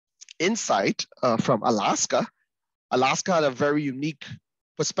insight from Alaska. Alaska had a very unique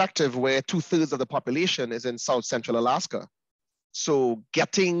perspective where 2/3 of the population is in South Central Alaska. So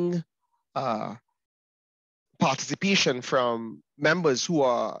getting participation from members who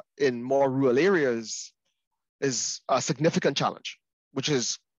are in more rural areas is a significant challenge, which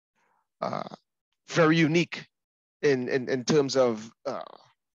is very unique in terms of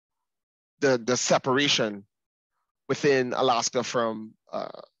the separation within Alaska from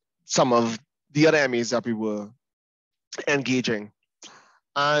some of the other MAs that we were engaging.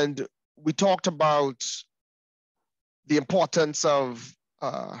 And we talked about the importance of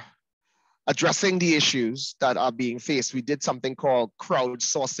addressing the issues that are being faced. We did something called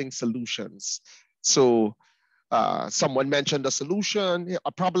crowdsourcing solutions. So someone mentioned a solution,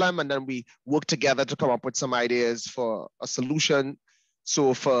 a problem, and then we worked together to come up with some ideas for a solution.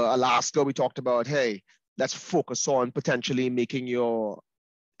 So for Alaska, we talked about, hey, let's focus on potentially making your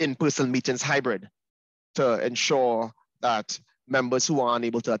in-person meetings hybrid to ensure that members who are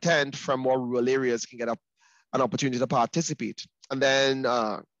unable to attend from more rural areas can get an opportunity to participate. And then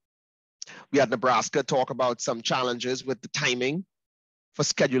we had Nebraska talk about some challenges with the timing for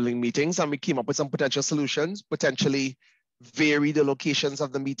scheduling meetings, and we came up with some potential solutions, potentially vary the locations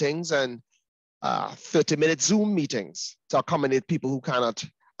of the meetings and 30-minute Zoom meetings to accommodate people who cannot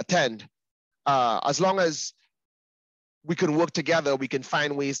attend. As long as we can work together, we can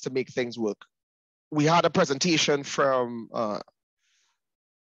find ways to make things work. We had a presentation from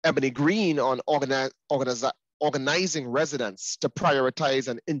Ebony Green on organizing residents to prioritize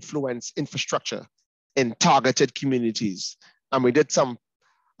and influence infrastructure in targeted communities. And we did some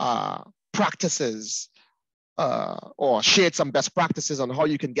practices or shared some best practices on how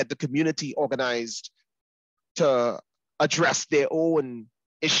you can get the community organized to address their own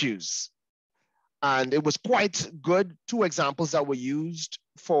issues. And it was quite good. 2 examples that were used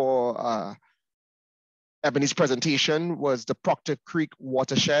for Ebony's presentation was the Proctor Creek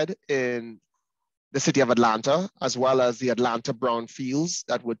watershed in the city of Atlanta, as well as the Atlanta brown fields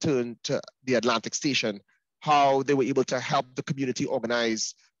that were turned to the Atlantic Station, how they were able to help the community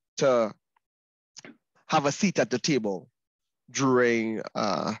organize to have a seat at the table during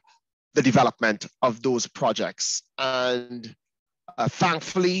the development of those projects. And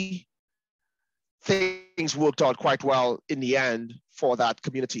thankfully, things worked out quite well in the end for that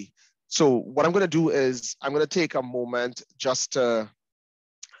community. So what I'm going to do is I'm going to take a moment just to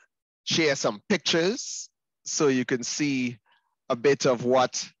share some pictures so you can see a bit of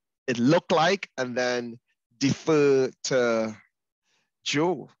what it looked like, and then defer to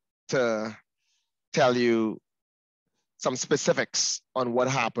Joe to tell you some specifics on what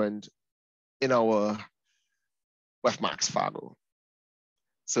happened in our WEFMAX Fargo.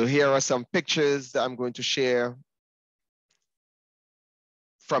 So here are some pictures that I'm going to share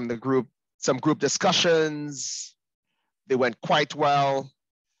from the group, some group discussions. They went quite well.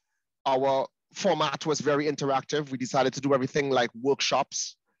 Our format was very interactive. We decided to do everything like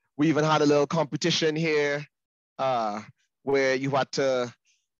workshops. We even had a little competition here where you had to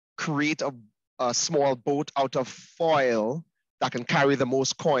create a small boat out of foil that can carry the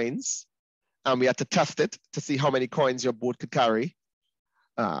most coins. And we had to test it to see how many coins your boat could carry.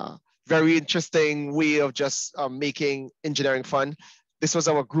 Very interesting way of just making engineering fun. This was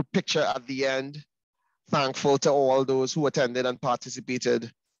our group picture at the end. Thankful to all those who attended and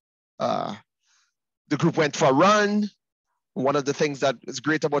participated. The group went for a run. One of the things that is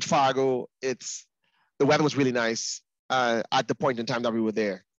great about Fargo, the weather was really nice at the point in time that we were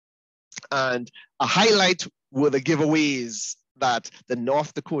there. And a highlight were the giveaways that the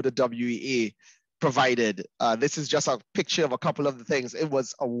North Dakota WEA provided. This is just a picture of a couple of the things. It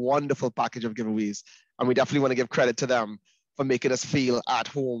was a wonderful package of giveaways, and we definitely want to give credit to them for making us feel at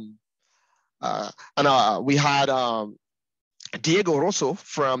home. And we had Diego Rosso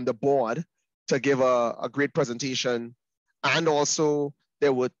from the board to give a great presentation. And also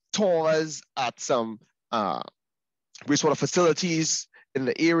there were tours at some wastewater facilities in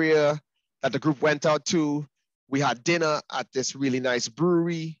the area that the group went out to. We had dinner at this really nice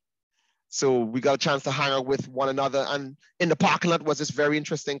brewery. So we got a chance to hang out with one another. And in the parking lot was this very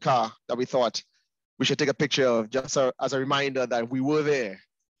interesting car that we thought we should take a picture of, just as a reminder that we were there.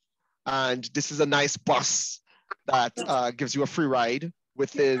 And this is a nice bus that gives you a free ride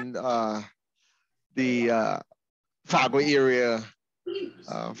within the Fargo area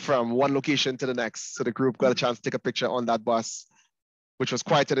from one location to the next. So the group got a chance to take a picture on that bus, which was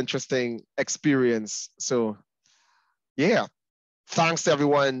quite an interesting experience. So yeah, thanks to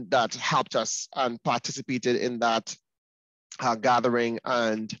everyone that helped us and participated in that gathering.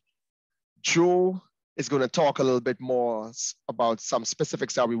 And Joe is going to talk a little bit more about some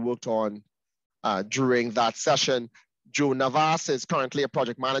specifics that we worked on during that session. Joe Navas is currently a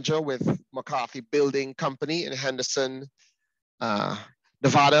project manager with McCarthy Building Company in Henderson,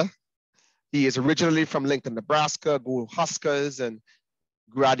 Nevada. He is originally from Lincoln, Nebraska, go Huskers, and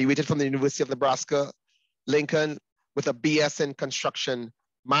graduated from the University of Nebraska, Lincoln, with a BS in construction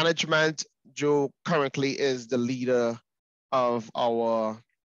management. Joe currently is the leader of our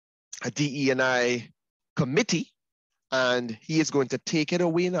DE&I committee, and he is going to take it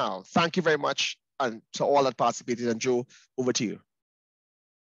away now. Thank you very much, and to all that participated. And Joe, over to you.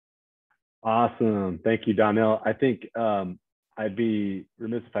 Awesome. Thank you, Donnell. I think I'd be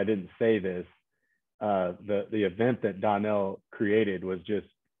remiss if I didn't say this. The event that Donnell created was just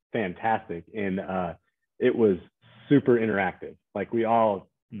fantastic, and it was super interactive. Like, we all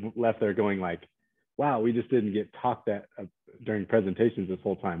left there going like, wow, we just didn't get talked at during presentations this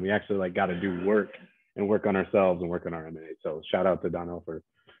whole time. We actually like got to do work and work on ourselves and work on our M&A. So shout out to Donnell for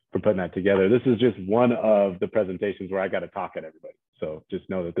putting that together. This is just one of the presentations where I got to talk at everybody. So just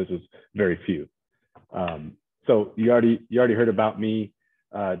know that this is very few. So you already heard about me.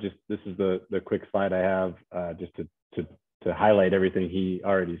 Just this is the quick slide I have just to highlight everything he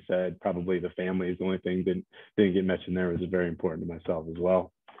already said. Probably the family is the only thing didn't get mentioned there, which is very important to myself as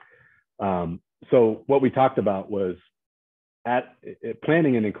well. So what we talked about was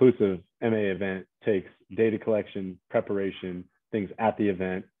planning an inclusive MA event takes data collection, preparation, things at the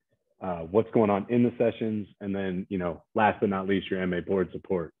event, what's going on in the sessions, and then, last but not least, your MA board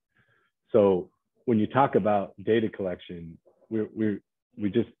support. So when you talk about data collection, we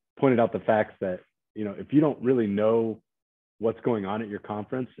just pointed out the facts that, if you don't really know what's going on at your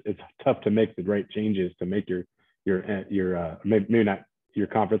conference, it's tough to make the right changes to make your maybe not your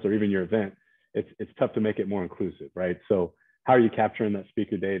conference or even your event. It's tough to make it more inclusive, right? So how are you capturing that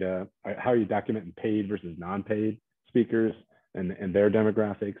speaker data? How are you documenting paid versus non-paid speakers and their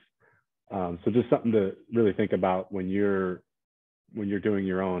demographics? So just something to really think about when you're doing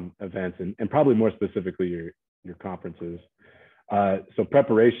your own events, and probably more specifically your conferences. So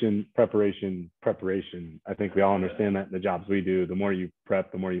preparation. I think we all understand that in the jobs we do. The more you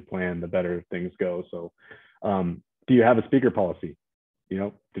prep, the more you plan, the better things go. So do you have a speaker policy?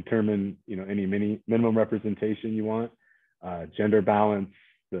 Determine, any minimum representation you want, gender balance,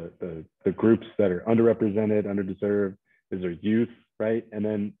 the groups that are underrepresented, underdeserved, is there youth, right? And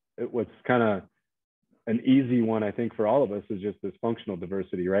then what's kind of an easy one, I think, for all of us is just this functional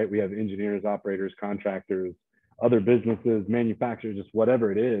diversity, right? We have engineers, operators, contractors, other businesses, manufacturers, just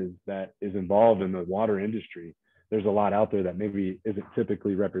whatever it is that is involved in the water industry. There's a lot out there that maybe isn't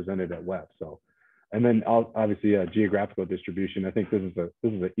typically represented at WEF. So, and then obviously geographical distribution. I think this is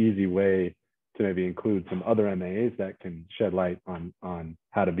an easy way to maybe include some other MAs that can shed light on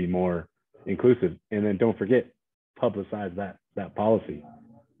how to be more inclusive. And then don't forget, publicize that policy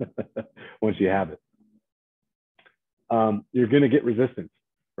once you have it. You're going to get resistance,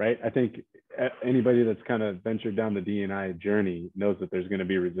 right? I think anybody that's kind of ventured down the D&I journey knows that there's going to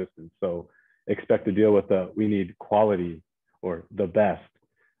be resistance. So expect to deal with we need quality or the best.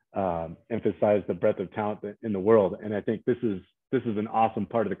 Emphasize the breadth of talent in the world. And I think this is an awesome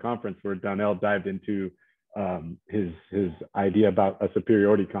part of the conference where Donnell dived into his idea about a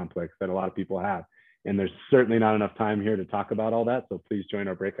superiority complex that a lot of people have. And there's certainly not enough time here to talk about all that. So please join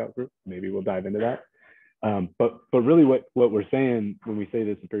our breakout group. Maybe we'll dive into that. But really what we're saying when we say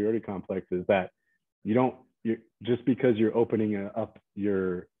the superiority complex is that just because you're opening up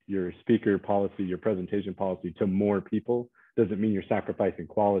your speaker policy, your presentation policy to more people, doesn't mean you're sacrificing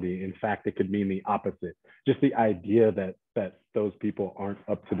quality. In fact, it could mean the opposite. Just the idea that those people aren't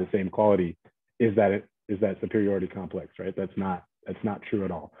up to the same quality is that superiority complex, right? That's not true at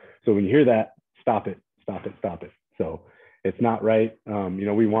all. So when you hear that, stop it. So it's not right.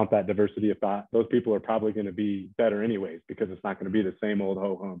 We want that diversity of thought. Those people are probably going to be better anyways, because it's not going to be the same old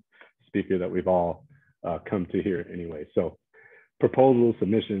ho-hum speaker that we've all come to hear anyway. So proposals,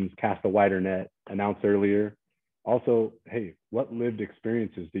 submissions, cast a wider net, announce earlier. Also, hey, what lived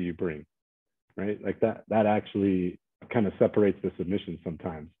experiences do you bring, right? Like that actually kind of separates the submission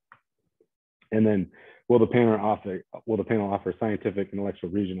sometimes. And then will the panel offer scientific, intellectual,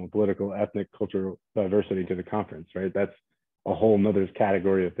 regional, political, ethnic, cultural diversity to the conference, right? That's a whole nother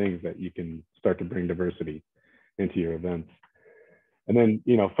category of things that you can start to bring diversity into your events. And then,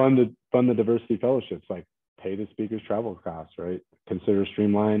 fund the diversity fellowships, like pay the speaker's travel costs, right? Consider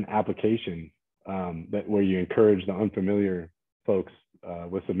streamline application that where you encourage the unfamiliar folks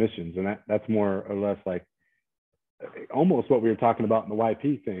with submissions. And that's more or less like almost what we were talking about in the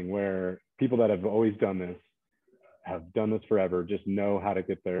YP thing, where people that have always done this, have done this forever, just know how to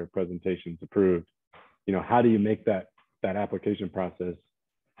get their presentations approved. You know, how do you make that application process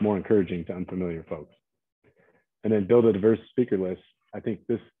more encouraging to unfamiliar folks? And then build a diverse speaker list. I think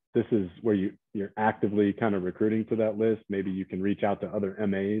this is where you're actively kind of recruiting to that list. Maybe you can reach out to other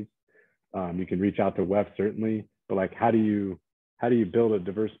MAs. You can reach out to WEF certainly, but like, how do you build a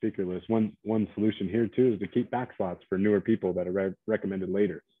diverse speaker list? One solution here too is to keep back slots for newer people that are recommended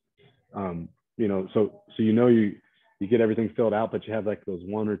later. You know, so you get everything filled out, but you have like those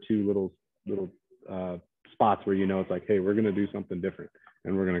one or two little spots where, you know, it's like, hey, we're going to do something different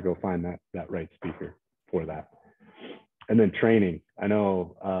and we're going to go find that right speaker for that. And then training. I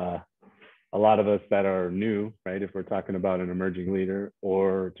know a lot of us that are new, right? If we're talking about an emerging leader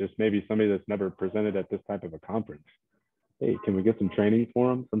or just maybe somebody that's never presented at this type of a conference, hey, can we get some training for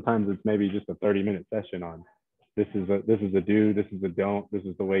them? Sometimes it's maybe just a 30-minute session on this is a do, this is a don't, this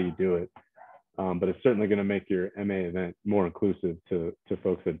is the way you do it. But it's certainly going to make your MA event more inclusive to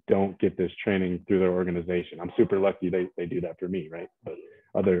folks that don't get this training through their organization. I'm super lucky they do that for me, right? But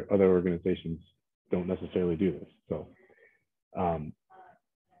other organizations don't necessarily do this. So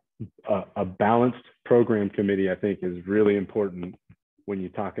a balanced program committee, I think, is really important when you're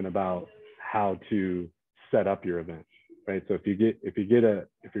talking about how to set up your event, right? So if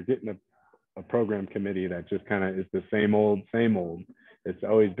you're getting a program committee that just kind of is the same old, it's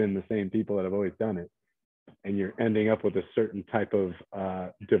always been the same people that have always done it, and you're ending up with a certain type of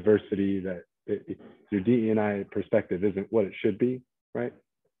diversity that your DE&I perspective isn't what it should be, right?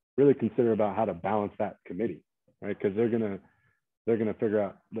 Really consider about how to balance that committee, right? Because they're gonna figure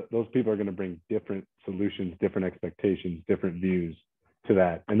out those people are gonna bring different solutions, different expectations, different views to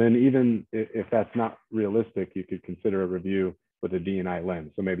that. And then even if that's not realistic, you could consider a review with a D&I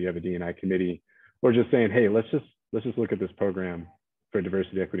lens. So maybe you have a D&I committee, or just saying, hey, let's just look at this program for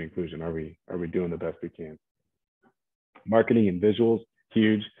diversity, equity, inclusion. Are we doing the best we can? Marketing and visuals,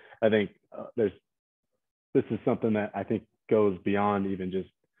 huge. I think this is something that I think goes beyond even just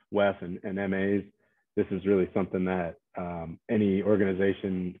WEF and MAs. This is really something that any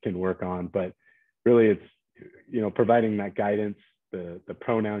organization can work on, but really it's, you know, providing that guidance, the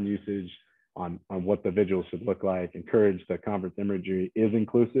pronoun usage on what the visuals should look like, encourage the conference imagery is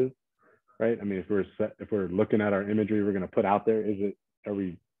inclusive, right? I mean, if we're looking at our imagery we're going to put out there, are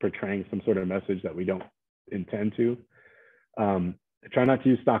we portraying some sort of message that we don't intend to? Try not to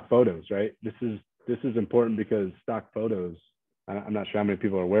use stock photos, right? This is important because stock photos, I'm not sure how many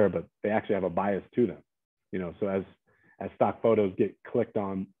people are aware, but they actually have a bias to them. You know, so as stock photos get clicked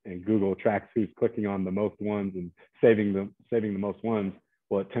on and Google tracks who's clicking on the most ones and saving the most ones,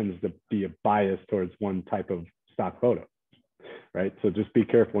 well, it tends to be a bias towards one type of stock photo, right? So just be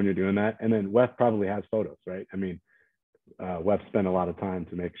careful when you're doing that. And then WEF probably has photos, right? I mean, WEF spend a lot of time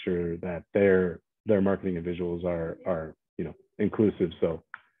to make sure that their marketing and visuals are you know, inclusive. So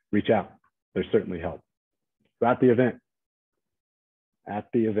reach out. There's certainly help. So at the event,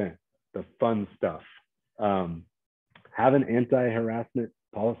 the fun stuff. Have an anti-harassment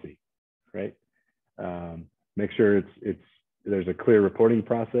policy, right? Make sure there's a clear reporting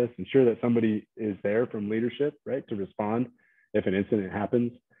process. Ensure that somebody is there from leadership, right, to respond if an incident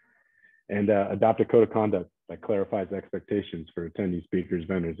happens, and adopt a code of conduct that clarifies expectations for attendees, speakers,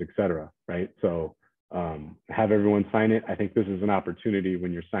 vendors, etc. Right? So have everyone sign it. I think this is an opportunity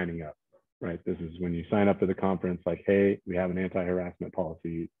when you're signing up, right? This is when you sign up to the conference, like, hey, we have an anti-harassment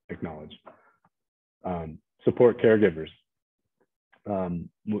policy, acknowledge. Support caregivers.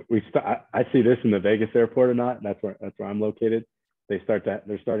 I see this in the Vegas airport or not. That's where I'm located. They're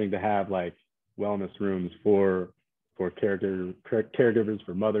starting to have like wellness rooms for caregivers,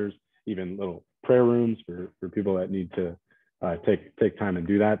 for mothers, even little prayer rooms for people that need to take time and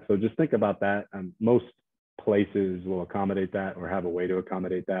do that. So just think about that. Most places will accommodate that or have a way to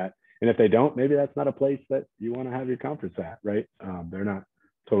accommodate that. And if they don't, maybe that's not a place that you want to have your conference at, right? They're not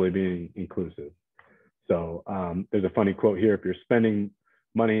totally being inclusive. So there's a funny quote here: if you're spending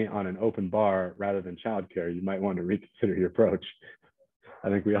money on an open bar rather than childcare, you might want to reconsider your approach. I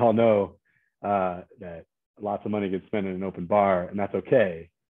think we all know that lots of money gets spent in an open bar, and that's okay.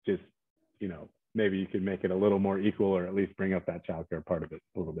 Just, you know, maybe you could make it a little more equal, or at least bring up that childcare part of it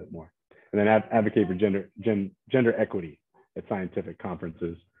a little bit more. And then advocate for gender equity at scientific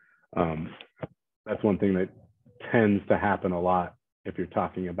conferences. That's one thing that tends to happen a lot if you're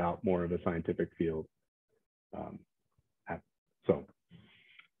talking about more of a scientific field.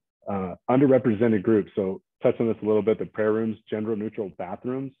 Underrepresented groups. So touched on this a little bit, the prayer rooms, gender neutral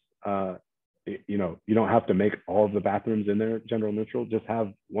bathrooms. You know, you don't have to make all of the bathrooms in there gender neutral, just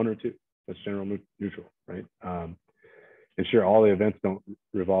have one or two that's gender neutral, right? Ensure all the events don't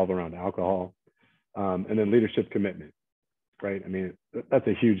revolve around alcohol. And then leadership commitment, right? I mean, that's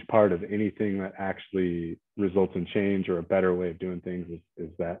a huge part of anything that actually results in change or a better way of doing things is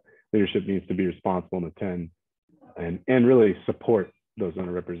that leadership needs to be responsible and attend and really support those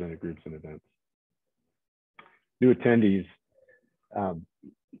underrepresented groups and events. New attendees,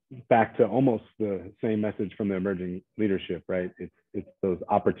 back to almost the same message from the emerging leadership, right? It's those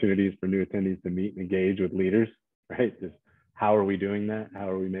opportunities for new attendees to meet and engage with leaders, right? Just how are we doing that? How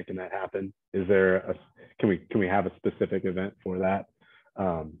are we making that happen? Is there a, can we have a specific event for that?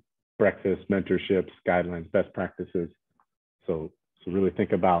 Breakfast, mentorships, guidelines, best practices. So really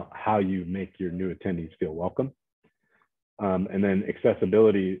think about how you make your new attendees feel welcome. And then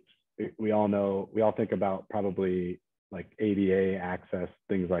accessibility, we all think about probably like ADA access,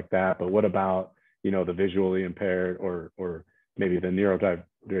 things like that. But what about, you know, the visually impaired or maybe the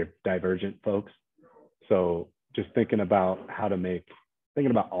neurodivergent folks? So just thinking about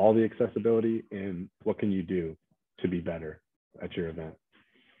thinking about all the accessibility and what can you do to be better at your event.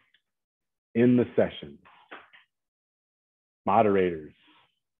 In the session, moderators,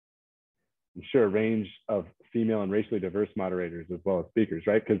 ensure a range of female and racially diverse moderators as well as speakers,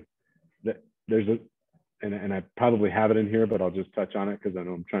 right? Because there's and I probably have it in here, but I'll just touch on it because I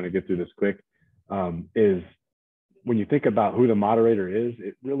know I'm trying to get through this quick, is when you think about who the moderator is,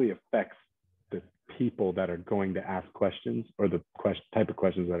 it really affects the people that are going to ask questions or the type of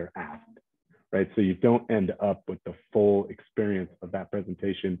questions that are asked, right? So you don't end up with the full experience of that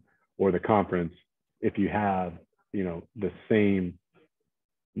presentation or the conference if you have, you know, the same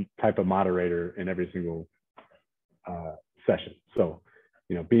type of moderator in every single session. So,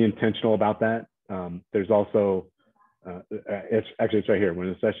 you know, be intentional about that. There's also, it's right here. When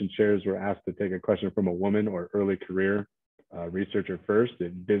the session chairs were asked to take a question from a woman or early career researcher first,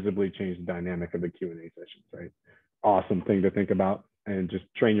 it visibly changed the dynamic of the Q&A sessions, right? Awesome thing to think about, and just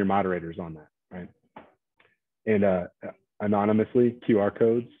train your moderators on that, right? And anonymously, QR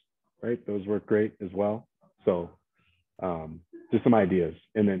codes, right? Those work great as well. So just some ideas.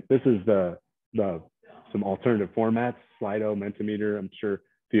 And then this is some alternative formats, Slido, Mentimeter. I'm sure a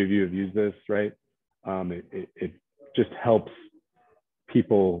few of you have used this, right? It just helps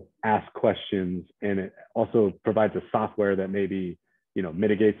people ask questions, and it also provides a software that maybe, you know,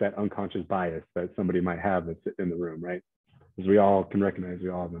 mitigates that unconscious bias that somebody might have that's in the room, right? Because we all can recognize we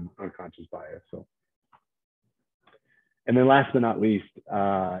all have an unconscious bias. So, and then last but not least,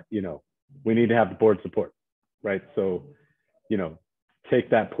 you know, we need to have the board support, right? So, you know, take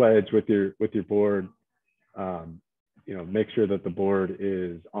that pledge with your board. You know, make sure that the board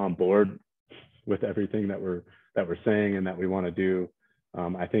is on board with everything that we're saying and that we want to do.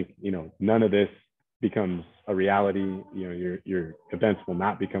 I think, you know, none of this becomes a reality. You know, your events will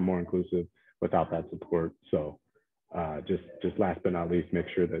not become more inclusive without that support. So just last but not least, make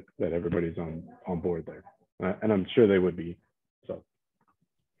sure that everybody's on board there. And I'm sure they would be. So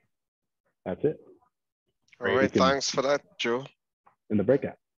that's it. All right, thanks for that, Joe. In the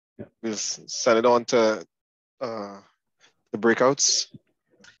breakout. Yeah. We'll send it on to the breakouts.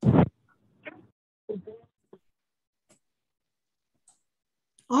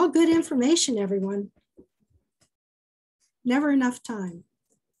 All good information, everyone. Never enough time.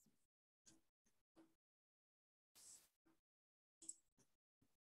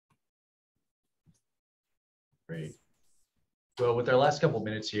 Great. Well, with our last couple of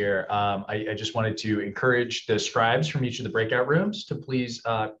minutes here, I just wanted to encourage the scribes from each of the breakout rooms to please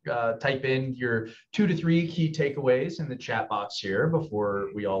type in your 2 to 3 key takeaways in the chat box here before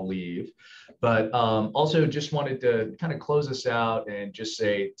we all leave. But also just wanted to kind of close us out and just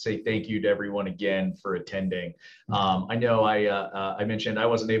say thank you to everyone again for attending. I know I mentioned I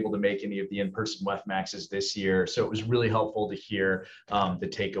wasn't able to make any of the in-person WEFMAXs this year, so it was really helpful to hear the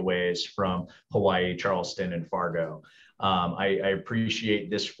takeaways from Hawaii, Charleston, and Fargo. I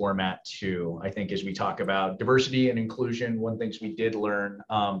appreciate this format too. I think as we talk about diversity and inclusion, one of the things we did learn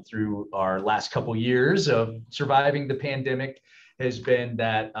through our last couple years of surviving the pandemic has been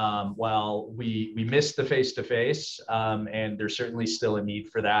that while we miss the face-to-face, and there's certainly still a need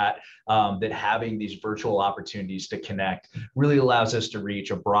for that, that having these virtual opportunities to connect really allows us to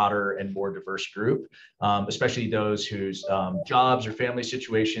reach a broader and more diverse group, especially those whose jobs or family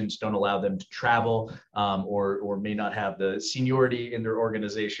situations don't allow them to travel, or may not have the seniority in their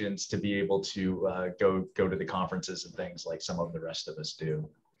organizations to be able to go to the conferences and things like some of the rest of us do.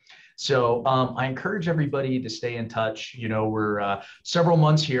 So I encourage everybody to stay in touch. You know, we're several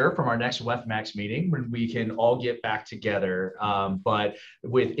months here from our next WEFMAX meeting when we can all get back together. But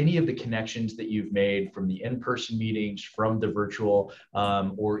with any of the connections that you've made from the in-person meetings, from the virtual,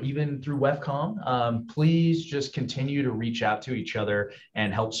 or even through WEFCOM, please just continue to reach out to each other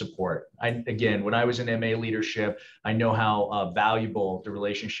and help support. Again, when I was in MA leadership, I know how valuable the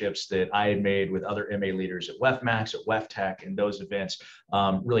relationships that I had made with other MA leaders at WEFMAX, at WEFTech, and those events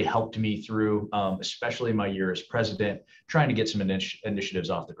really helped me through, especially my year as president, trying to get some initiatives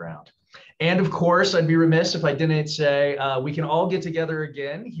off the ground. And of course, I'd be remiss if I didn't say we can all get together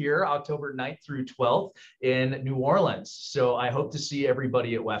again here October 9th through 12th in New Orleans. So I hope to see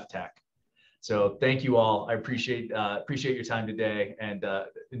everybody at WEFTech. So thank you all. I appreciate your time today and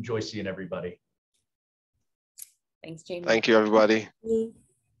enjoy seeing everybody. Thanks, Jamie. Thank you, everybody.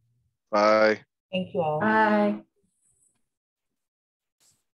 Bye. Thank you all. Bye.